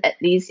learned at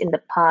least in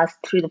the past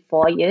 3 to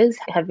 4 years,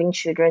 having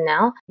children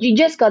now. You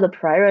just got to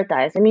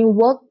prioritize. I mean,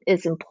 work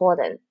is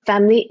important.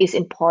 Family is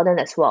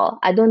important as well.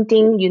 I don't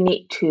think you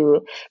need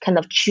to kind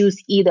of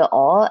choose either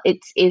or.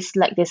 It's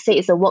like they say,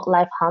 it's a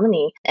work-life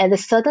harmony. At a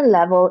certain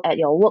level at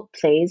your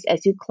workplace,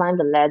 as you climb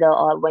the ladder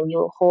or when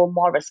you hold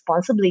more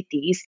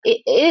responsibilities,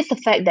 it is the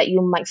fact that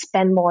you might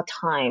spend more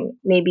time,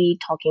 maybe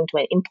talking to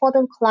an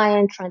important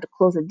client, trying to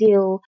close a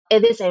deal.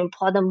 It is an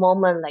important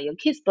moment like your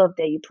kid's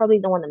birthday. You probably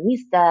don't want to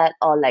miss that,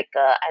 or like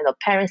I know,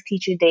 parents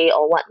teacher day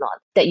or whatnot,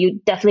 that you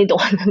definitely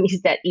don't want to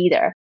miss that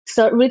either.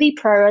 So really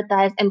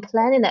prioritize and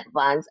plan in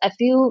advance. I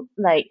feel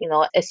like,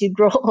 as you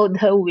grow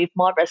older with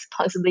more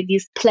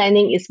responsibilities,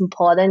 planning is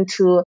important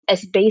too.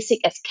 As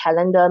basic as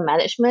calendar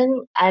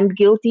management, I'm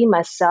guilty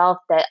myself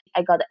that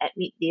I got to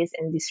admit this,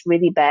 and this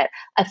really bad.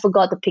 I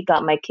forgot to pick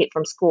up my kid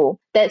from school.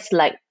 That's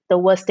like the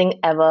worst thing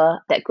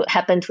ever that could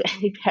happen to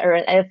any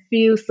parent. I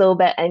feel so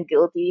bad and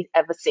guilty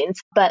ever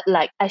since. But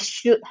like, I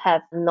should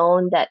have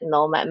known that,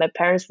 my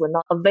parents were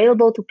not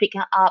available to pick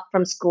her up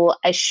from school.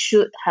 I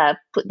should have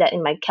put that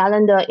in my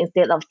calendar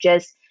instead of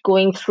just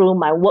going through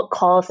my work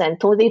calls and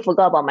totally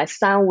forgot about my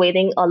son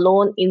waiting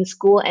alone in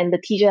school, and the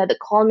teacher had to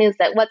call me and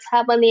said, what's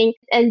happening?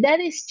 And that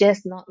is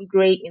just not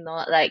great,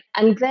 like,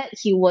 I'm glad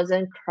he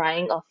wasn't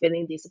crying or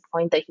feeling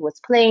disappointed he was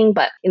playing,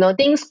 but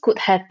things could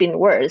have been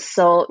worse.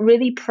 So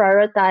really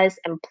prioritize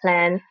and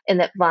plan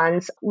in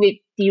advance with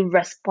the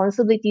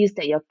responsibilities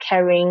that you're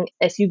carrying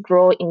as you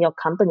grow in your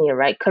company,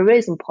 right? Career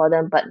is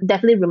important, but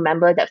definitely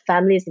remember that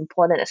family is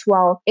important as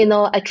well.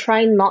 I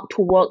try not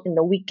to work in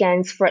the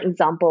weekends, for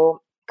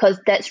example, because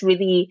that's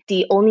really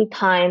the only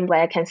time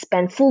where I can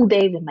spend full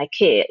day with my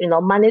kid.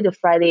 Monday to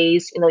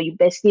Fridays, you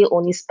basically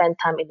only spend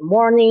time in the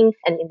morning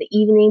and in the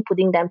evening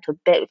putting them to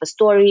bed with a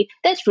story.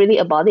 That's really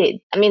about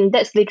it. I mean,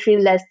 that's literally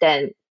less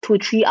than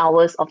 2-3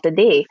 hours of the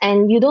day,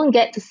 and you don't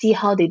get to see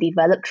how they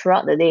develop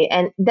throughout the day,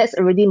 and that's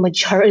already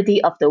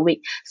majority of the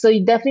week. So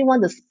you definitely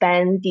want to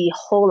spend the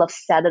whole of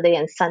Saturday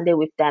and Sunday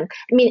with them.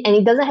 I mean, and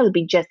it doesn't have to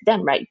be just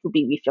them, right? It could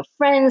be with your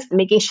friends,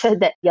 making sure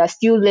that you're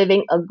still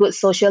living a good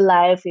social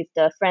life with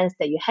the friends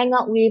that you hang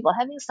out with, or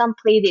having some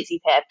play dates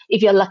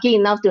if you're lucky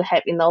enough to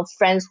have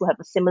friends who have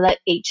a similar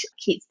age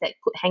kids that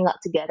could hang out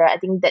together. I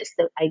think that's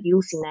the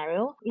ideal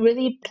scenario.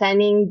 Really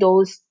planning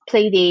those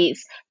play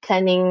dates,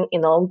 planning,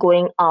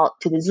 going out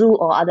to the zoo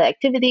or other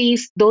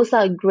activities. Those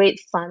are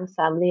great fun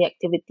family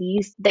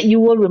activities that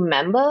you will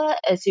remember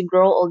as you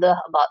grow older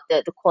about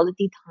the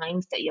quality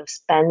times that you've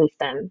spent with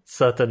them.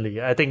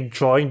 Certainly. I think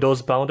drawing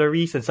those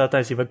boundaries and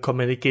sometimes even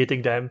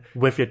communicating them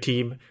with your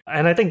team.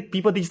 And I think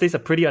people these days are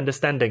pretty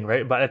understanding,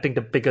 right? But I think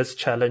the biggest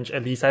challenge,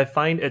 at least I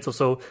find, it's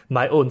also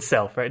my own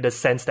self, right? The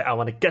sense that I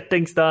want to get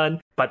things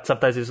done. But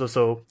sometimes it's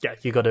also,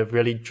 you got to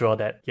really draw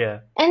that. Yeah.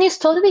 And it's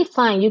totally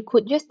fine. You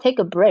could just take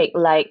a break.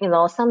 Like,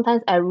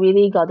 sometimes I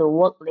really got to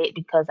work late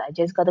because I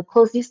just got to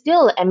close this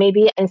deal. And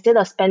maybe instead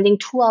of spending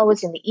 2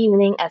 hours in the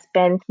evening, I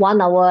spend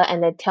 1 hour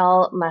and I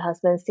tell my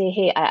husband, say,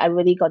 hey, I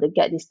really got to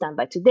get this done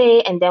by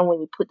today. And then when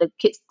we put the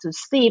kids to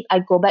sleep, I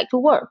go back to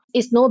work.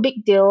 It's no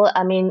big deal.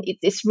 I mean,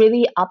 it's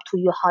really up to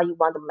you how you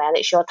want to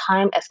manage your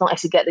time as long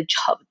as you get the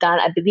job done.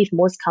 I believe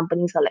most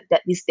companies are like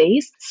that these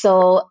days.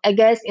 So I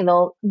guess,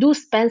 do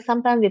spend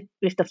some time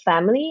with the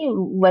family,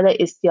 whether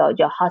it's your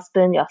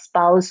husband, your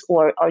spouse,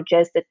 or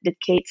just the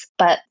kids,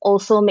 but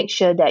also make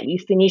sure that you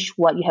finish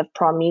what you have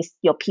promised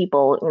your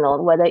people,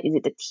 whether is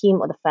it the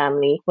team or the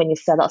family, when you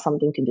set out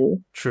something to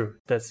do. True.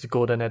 That's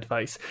golden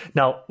advice.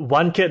 Now,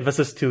 1 kid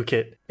versus 2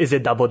 kids, is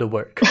it double the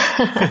work?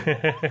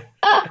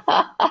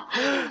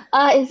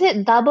 Is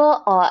it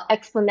double or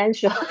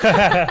exponential?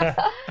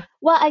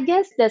 Well, I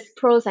guess there's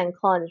pros and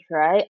cons,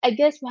 right? I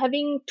guess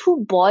having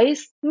 2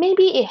 boys,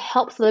 maybe it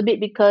helps a little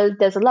bit because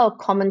there's a lot of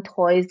common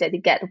toys that they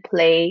get to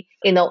play.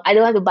 I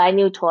don't have to buy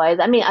new toys.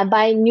 I mean, I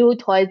buy new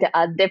toys that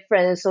are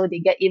different, so they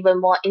get even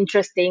more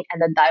interesting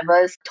and the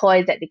diverse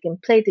toys that they can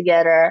play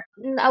together.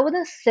 I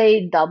wouldn't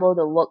say double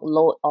the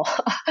workload, or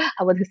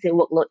I wouldn't say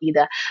workload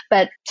either.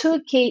 But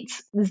 2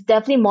 kids is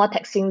definitely more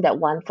taxing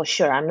than 1 for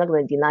sure. I'm not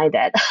going to deny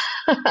that.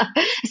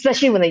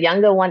 Especially when the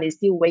younger one is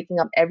still waking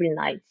up every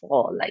night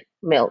for like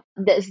milk.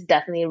 That's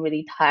definitely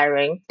really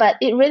tiring. But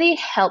it really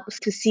helps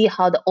to see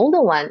how the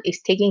older one is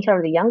taking care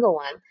of the younger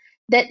one.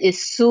 That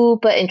is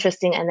super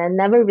interesting, and I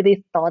never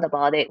really thought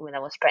about it when I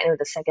was pregnant with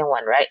the second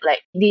one, right? Like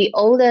the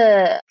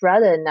older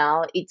brother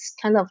now, it's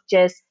kind of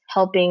just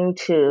helping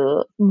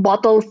to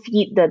bottle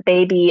feed the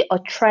baby or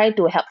try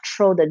to help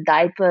throw the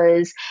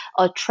diapers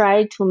or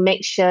try to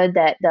make sure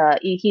that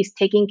he's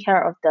taking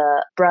care of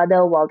the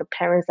brother while the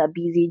parents are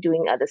busy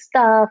doing other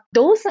stuff.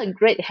 Those are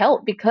great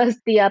help because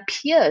they are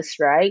peers,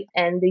 right?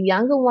 And the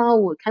younger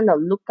one would kind of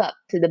look up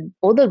to the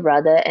older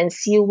brother and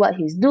see what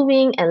he's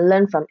doing and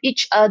learn from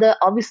each other.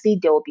 Obviously,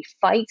 there will be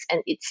fights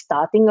and it's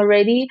starting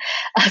already.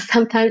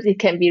 Sometimes it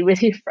can be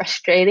really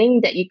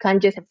frustrating that you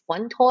can't just have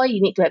one toy.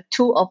 You need to have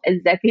two of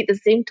exactly the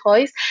same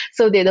toys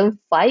so they don't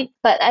fight.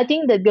 But I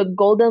think that the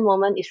golden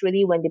moment is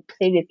really when they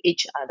play with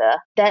each other.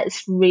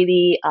 That's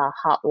really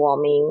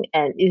heartwarming,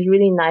 and it's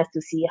really nice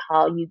to see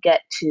how you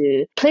get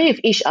to play with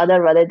each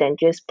other rather than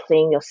just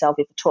playing yourself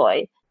with a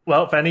toy.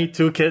 Well, Fanny,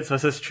 2 kids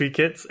versus 3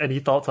 kids. Any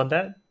thoughts on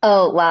that?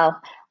 Oh, wow.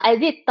 I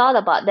did thought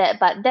about that,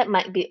 but that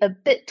might be a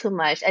bit too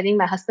much. I think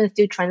my husband's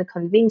still trying to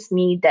convince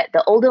me that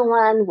the older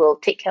one will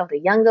take care of the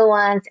younger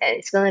ones and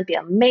it's going to be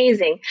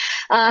amazing.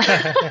 Uh,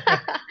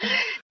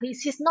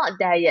 he's not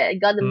there yet. I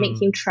got to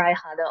make him try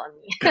harder on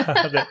me.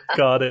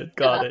 Got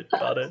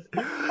it.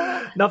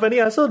 Now,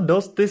 Fanny, I also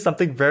noticed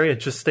something very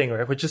interesting,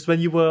 right? Which is when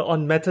you were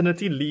on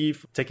maternity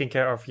leave, taking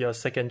care of your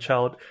second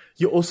child,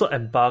 you also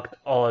embarked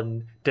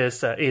on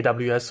this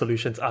AWS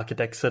Solutions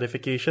Architect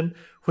certification,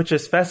 which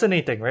is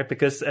fascinating, right?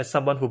 Because as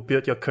someone who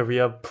built your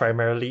career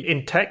primarily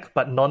in tech,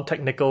 but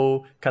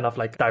non-technical kind of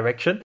like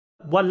direction,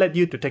 what led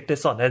you to take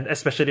this on? And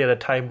especially at a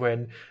time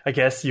when I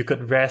guess you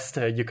could rest,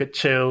 you could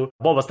chill.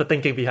 What was the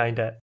thinking behind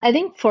that? I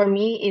think for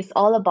me, it's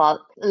all about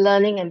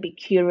learning and be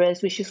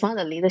curious, which is one of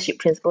the leadership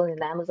principles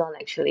in Amazon,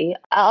 actually.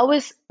 I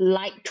always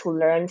like to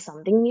learn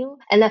something new.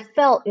 And I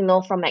felt,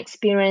 from my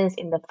experience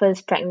in the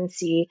first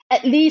pregnancy,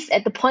 at least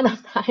at the point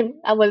of time,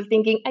 I was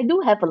thinking I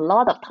do have a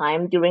lot of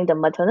time during the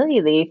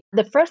maternity leave.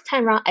 The first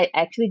time around, I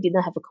actually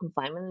didn't have a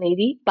confinement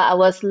lady, but I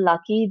was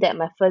lucky that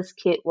my first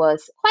kid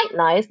was quite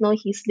nice. No,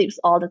 he sleeps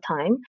all the time.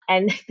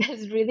 And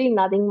there's really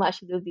nothing much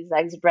to do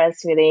besides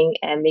breastfeeding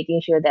and making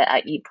sure that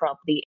I eat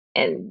properly.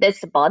 And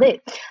that's about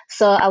it.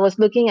 So I was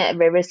looking at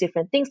various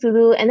different things to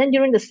do. And then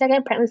during the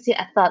second pregnancy,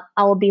 I thought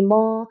I will be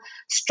more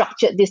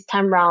structured this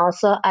time around.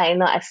 So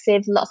I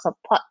saved lots of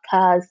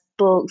podcasts,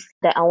 books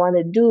that I want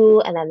to do.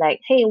 And I'm like,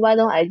 hey, why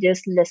don't I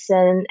just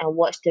listen and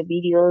watch the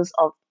videos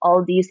of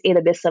all these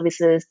AWS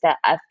services that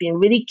I've been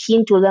really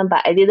keen to learn,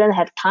 but I didn't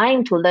have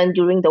time to learn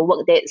during the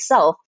workday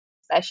itself.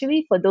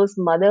 Especially for those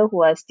mothers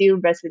who are still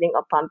breastfeeding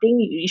or pumping,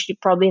 you should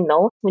probably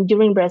know when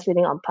during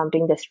breastfeeding or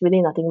pumping, there's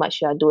really nothing much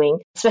you are doing,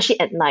 especially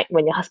at night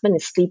when your husband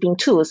is sleeping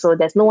too. So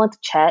there's no one to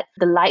chat.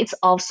 The lights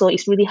off, so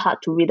it's really hard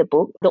to read a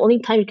book. The only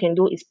time you can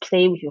do is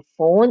play with your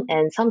phone,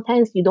 and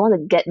sometimes you don't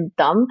want to get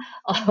dumb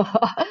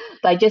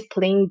by just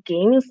playing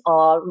games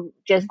or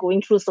just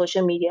going through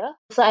social media.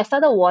 So I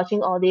started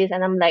watching all this,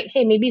 and I'm like,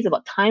 hey, maybe it's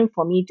about time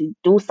for me to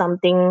do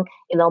something,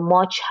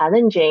 more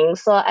challenging.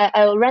 So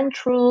I ran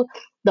through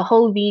the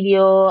whole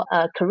video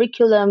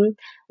curriculum,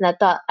 and I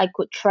thought I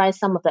could try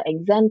some of the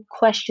exam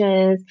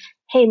questions.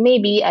 Hey,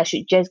 maybe I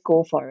should just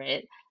go for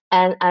it.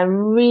 And I'm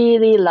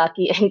really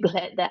lucky and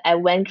glad that I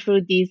went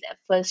through these at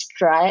first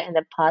try and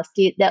I passed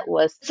it. That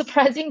was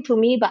surprising to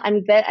me, but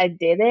I'm glad I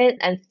did it.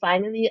 And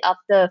finally,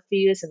 after a few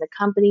years in the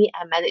company,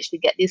 I managed to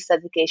get this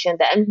certification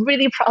that I'm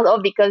really proud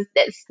of because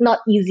that's not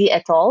easy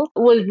at all.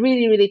 It was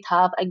really, really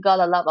tough. I got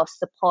a lot of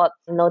support,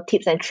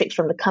 tips and tricks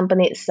from the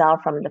company itself,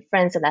 from the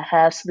friends that I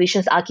have,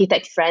 solutions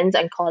architect friends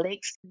and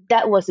colleagues.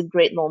 That was a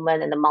great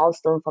moment and a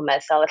milestone for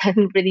myself.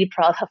 I'm really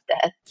proud of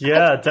that.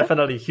 Yeah,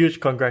 definitely. Huge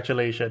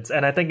congratulations.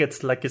 And I think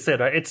it's like you said,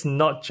 right? It's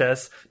not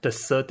just the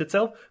cert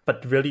itself,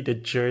 but really the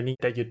journey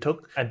that you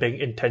took and being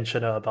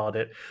intentional about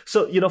it.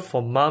 So,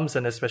 for moms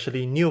and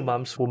especially new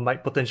moms who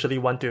might potentially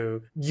want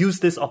to use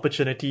these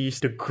opportunities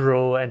to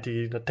grow and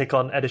to take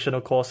on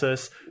additional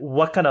courses,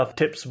 what kind of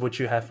tips would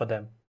you have for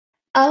them?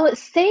 I would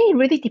say it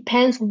really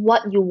depends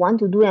what you want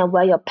to do and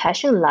where your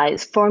passion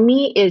lies. For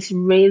me, it's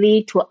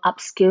really to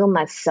upskill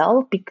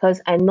myself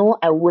because I know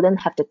I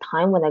wouldn't have the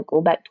time when I go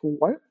back to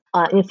work.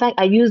 In fact,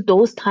 I use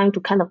those time to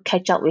kind of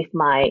catch up with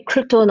my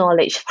crypto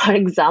knowledge, for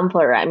example,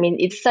 right? I mean,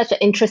 it's such an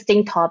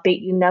interesting topic.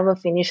 You never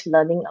finish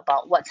learning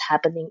about what's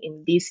happening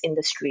in this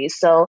industry.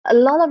 So a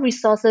lot of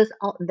resources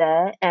out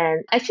there.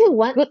 And actually,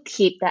 one good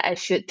tip that I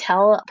should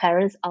tell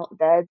parents out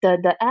there,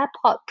 the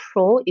AirPod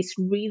Pro is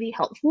really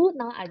helpful.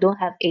 Now I don't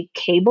have a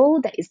cable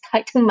that is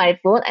tied to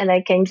my phone and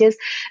I can just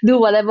do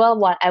whatever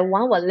what I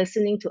want while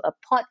listening to a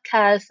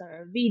podcast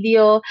or a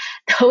video.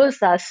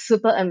 Those are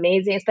super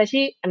amazing,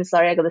 especially, I'm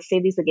sorry, I got to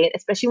say this again,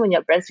 especially when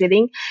you're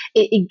breastfeeding,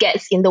 it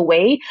gets in the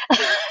way.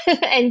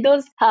 And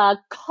those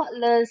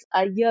cordless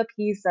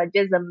earpiece are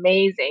just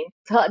amazing.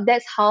 So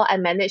that's how I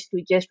managed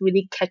to just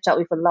really catch up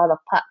with a lot of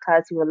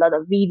podcasts, with a lot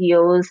of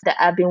videos that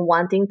I've been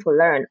wanting to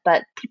learn.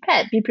 But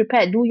be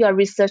prepared, do your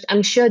research.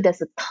 I'm sure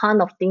there's a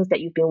ton of things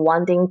that you've been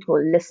wanting to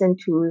listen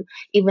to.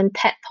 Even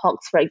TED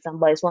Talks, for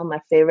example, is one of my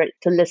favorite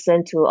to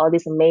listen to, all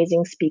these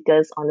amazing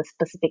speakers on the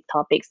specific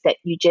topics that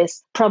you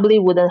just probably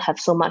wouldn't have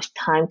so much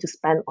time to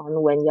spend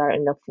on when you're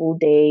in a full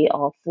day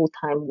or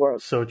full-time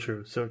work. So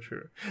true, so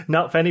true.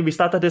 Now, Fannie, we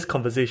started this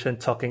conversation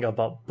talking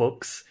about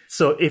books.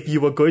 So if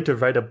you were going to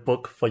write a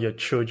book for your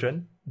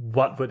children,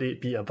 what would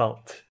it be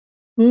about?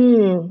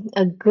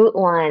 A good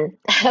one.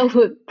 That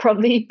would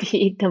probably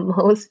be the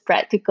most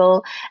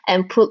practical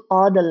and put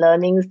all the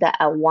learnings that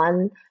I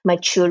want my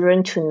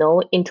children to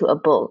know into a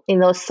book.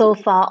 So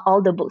far,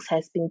 all the books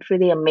has been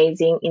pretty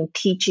amazing in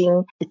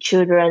teaching the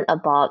children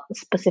about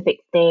specific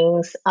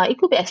things. It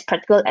could be as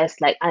practical as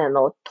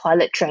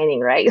toilet training,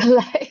 right?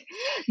 Like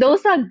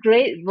those are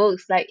great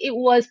books. Like it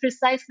was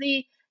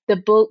precisely the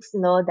books,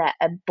 that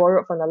I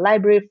borrowed from the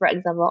library, for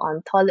example,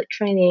 on toilet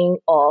training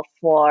or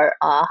for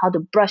how to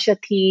brush your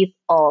teeth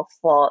or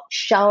for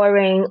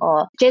showering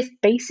or just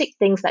basic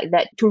things like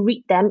that. To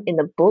read them in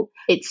a book,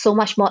 it's so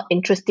much more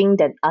interesting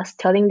than us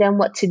telling them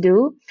what to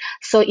do.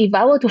 So if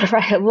I were to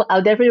write a book,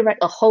 I'll definitely write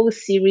a whole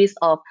series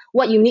of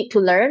what you need to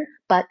learn,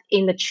 but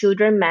in a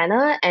children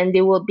manner, and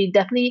they will be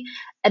definitely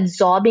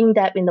absorbing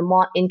that in a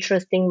more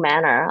interesting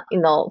manner,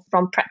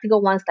 from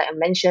practical ones that I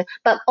mentioned,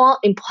 but all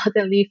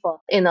importantly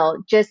for,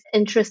 just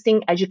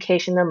interesting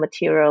educational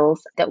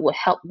materials that will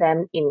help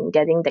them in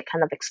getting the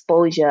kind of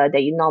exposure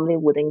that you normally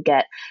wouldn't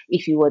get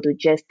if you were to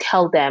just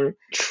tell them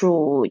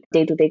through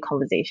day-to-day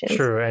conversations.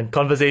 True, and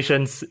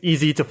conversations,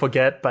 easy to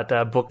forget, but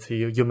books,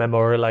 you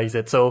memorialize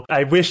it. So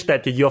I wish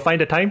that you'll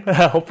find the time,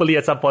 hopefully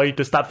at some point,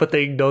 to start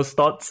putting those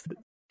thoughts.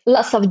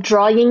 Lots of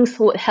drawings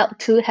would help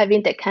too.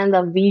 Having that kind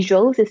of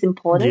visuals is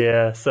important.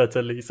 Yeah,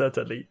 certainly.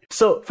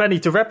 So, Fannie,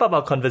 to wrap up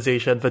our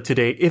conversation for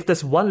today, if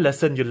there's one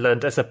lesson you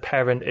learned as a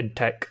parent in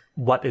tech,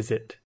 what is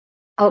it?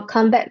 I'll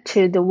come back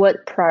to the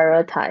word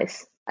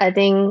prioritize. I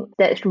think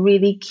that's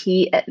really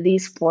key, at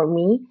least for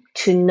me,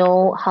 to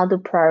know how to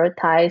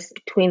prioritize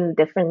between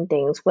different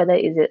things, whether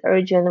is it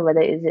urgent, whether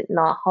is it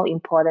not, how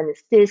important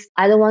is this.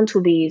 I don't want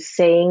to be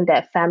saying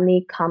that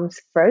family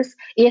comes first.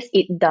 Yes,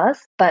 it does,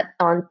 but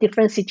on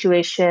different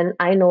situation,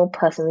 I know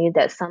personally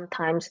that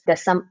sometimes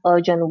there's some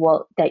urgent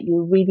work that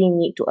you really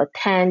need to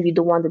attend. You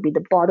don't want to be the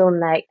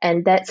bottleneck,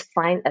 and that's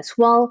fine as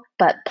well.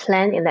 But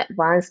plan in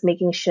advance,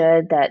 making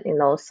sure that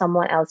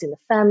someone else in the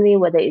family,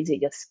 whether is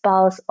it your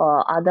spouse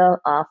or other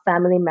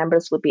family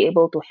members, will be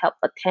able to help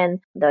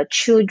attend the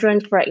children,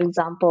 for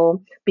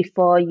example,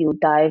 before you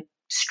dive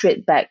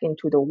straight back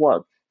into the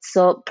work.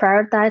 So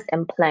prioritize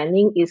and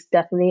planning is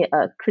definitely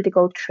a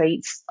critical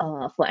trait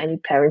for any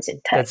parents in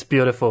tech. That's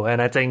beautiful.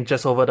 And I think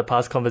just over the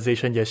past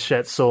conversation, you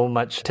shared so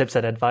much tips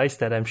and advice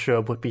that I'm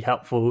sure would be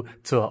helpful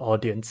to our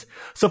audience.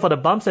 So for the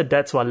moms and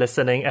dads who are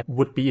listening and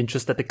would be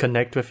interested to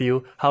connect with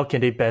you, how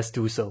can they best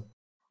do so?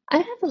 I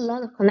have a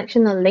lot of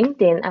connection on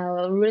LinkedIn. I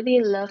would really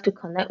love to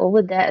connect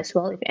over there as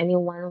well. If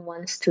anyone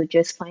wants to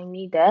just find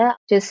me there,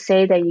 just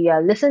say that you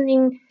are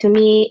listening to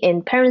me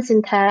in Parents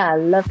in Tech. I'd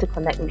love to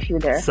connect with you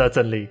there.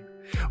 Certainly.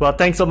 Well,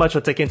 thanks so much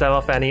for taking time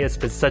off, Fannie. It's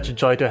been such a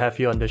joy to have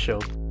you on the show.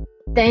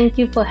 Thank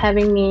you for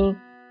having me.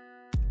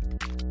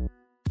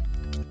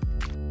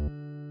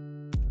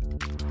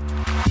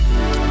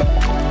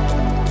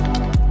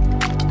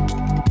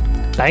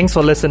 Thanks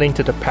for listening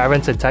to the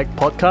Parents in Tech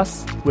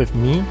podcast with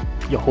me,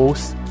 your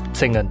host,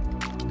 Tsingen.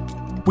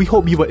 We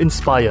hope you were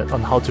inspired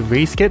on how to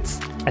raise kids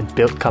and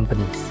build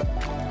companies.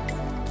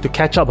 To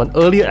catch up on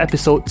earlier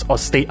episodes or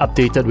stay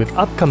updated with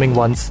upcoming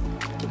ones,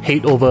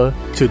 head over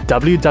to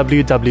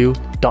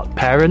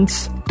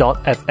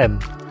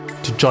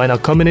www.parents.fm to join our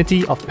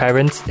community of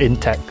parents in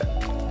tech.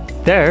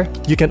 There,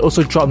 you can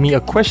also drop me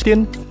a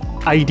question,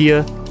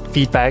 idea,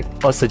 feedback,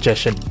 or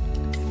suggestion.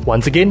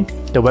 Once again,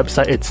 the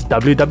website is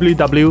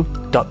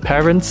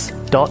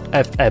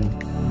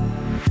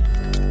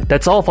www.parents.fm.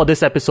 That's all for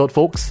this episode,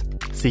 folks.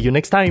 See you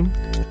next time.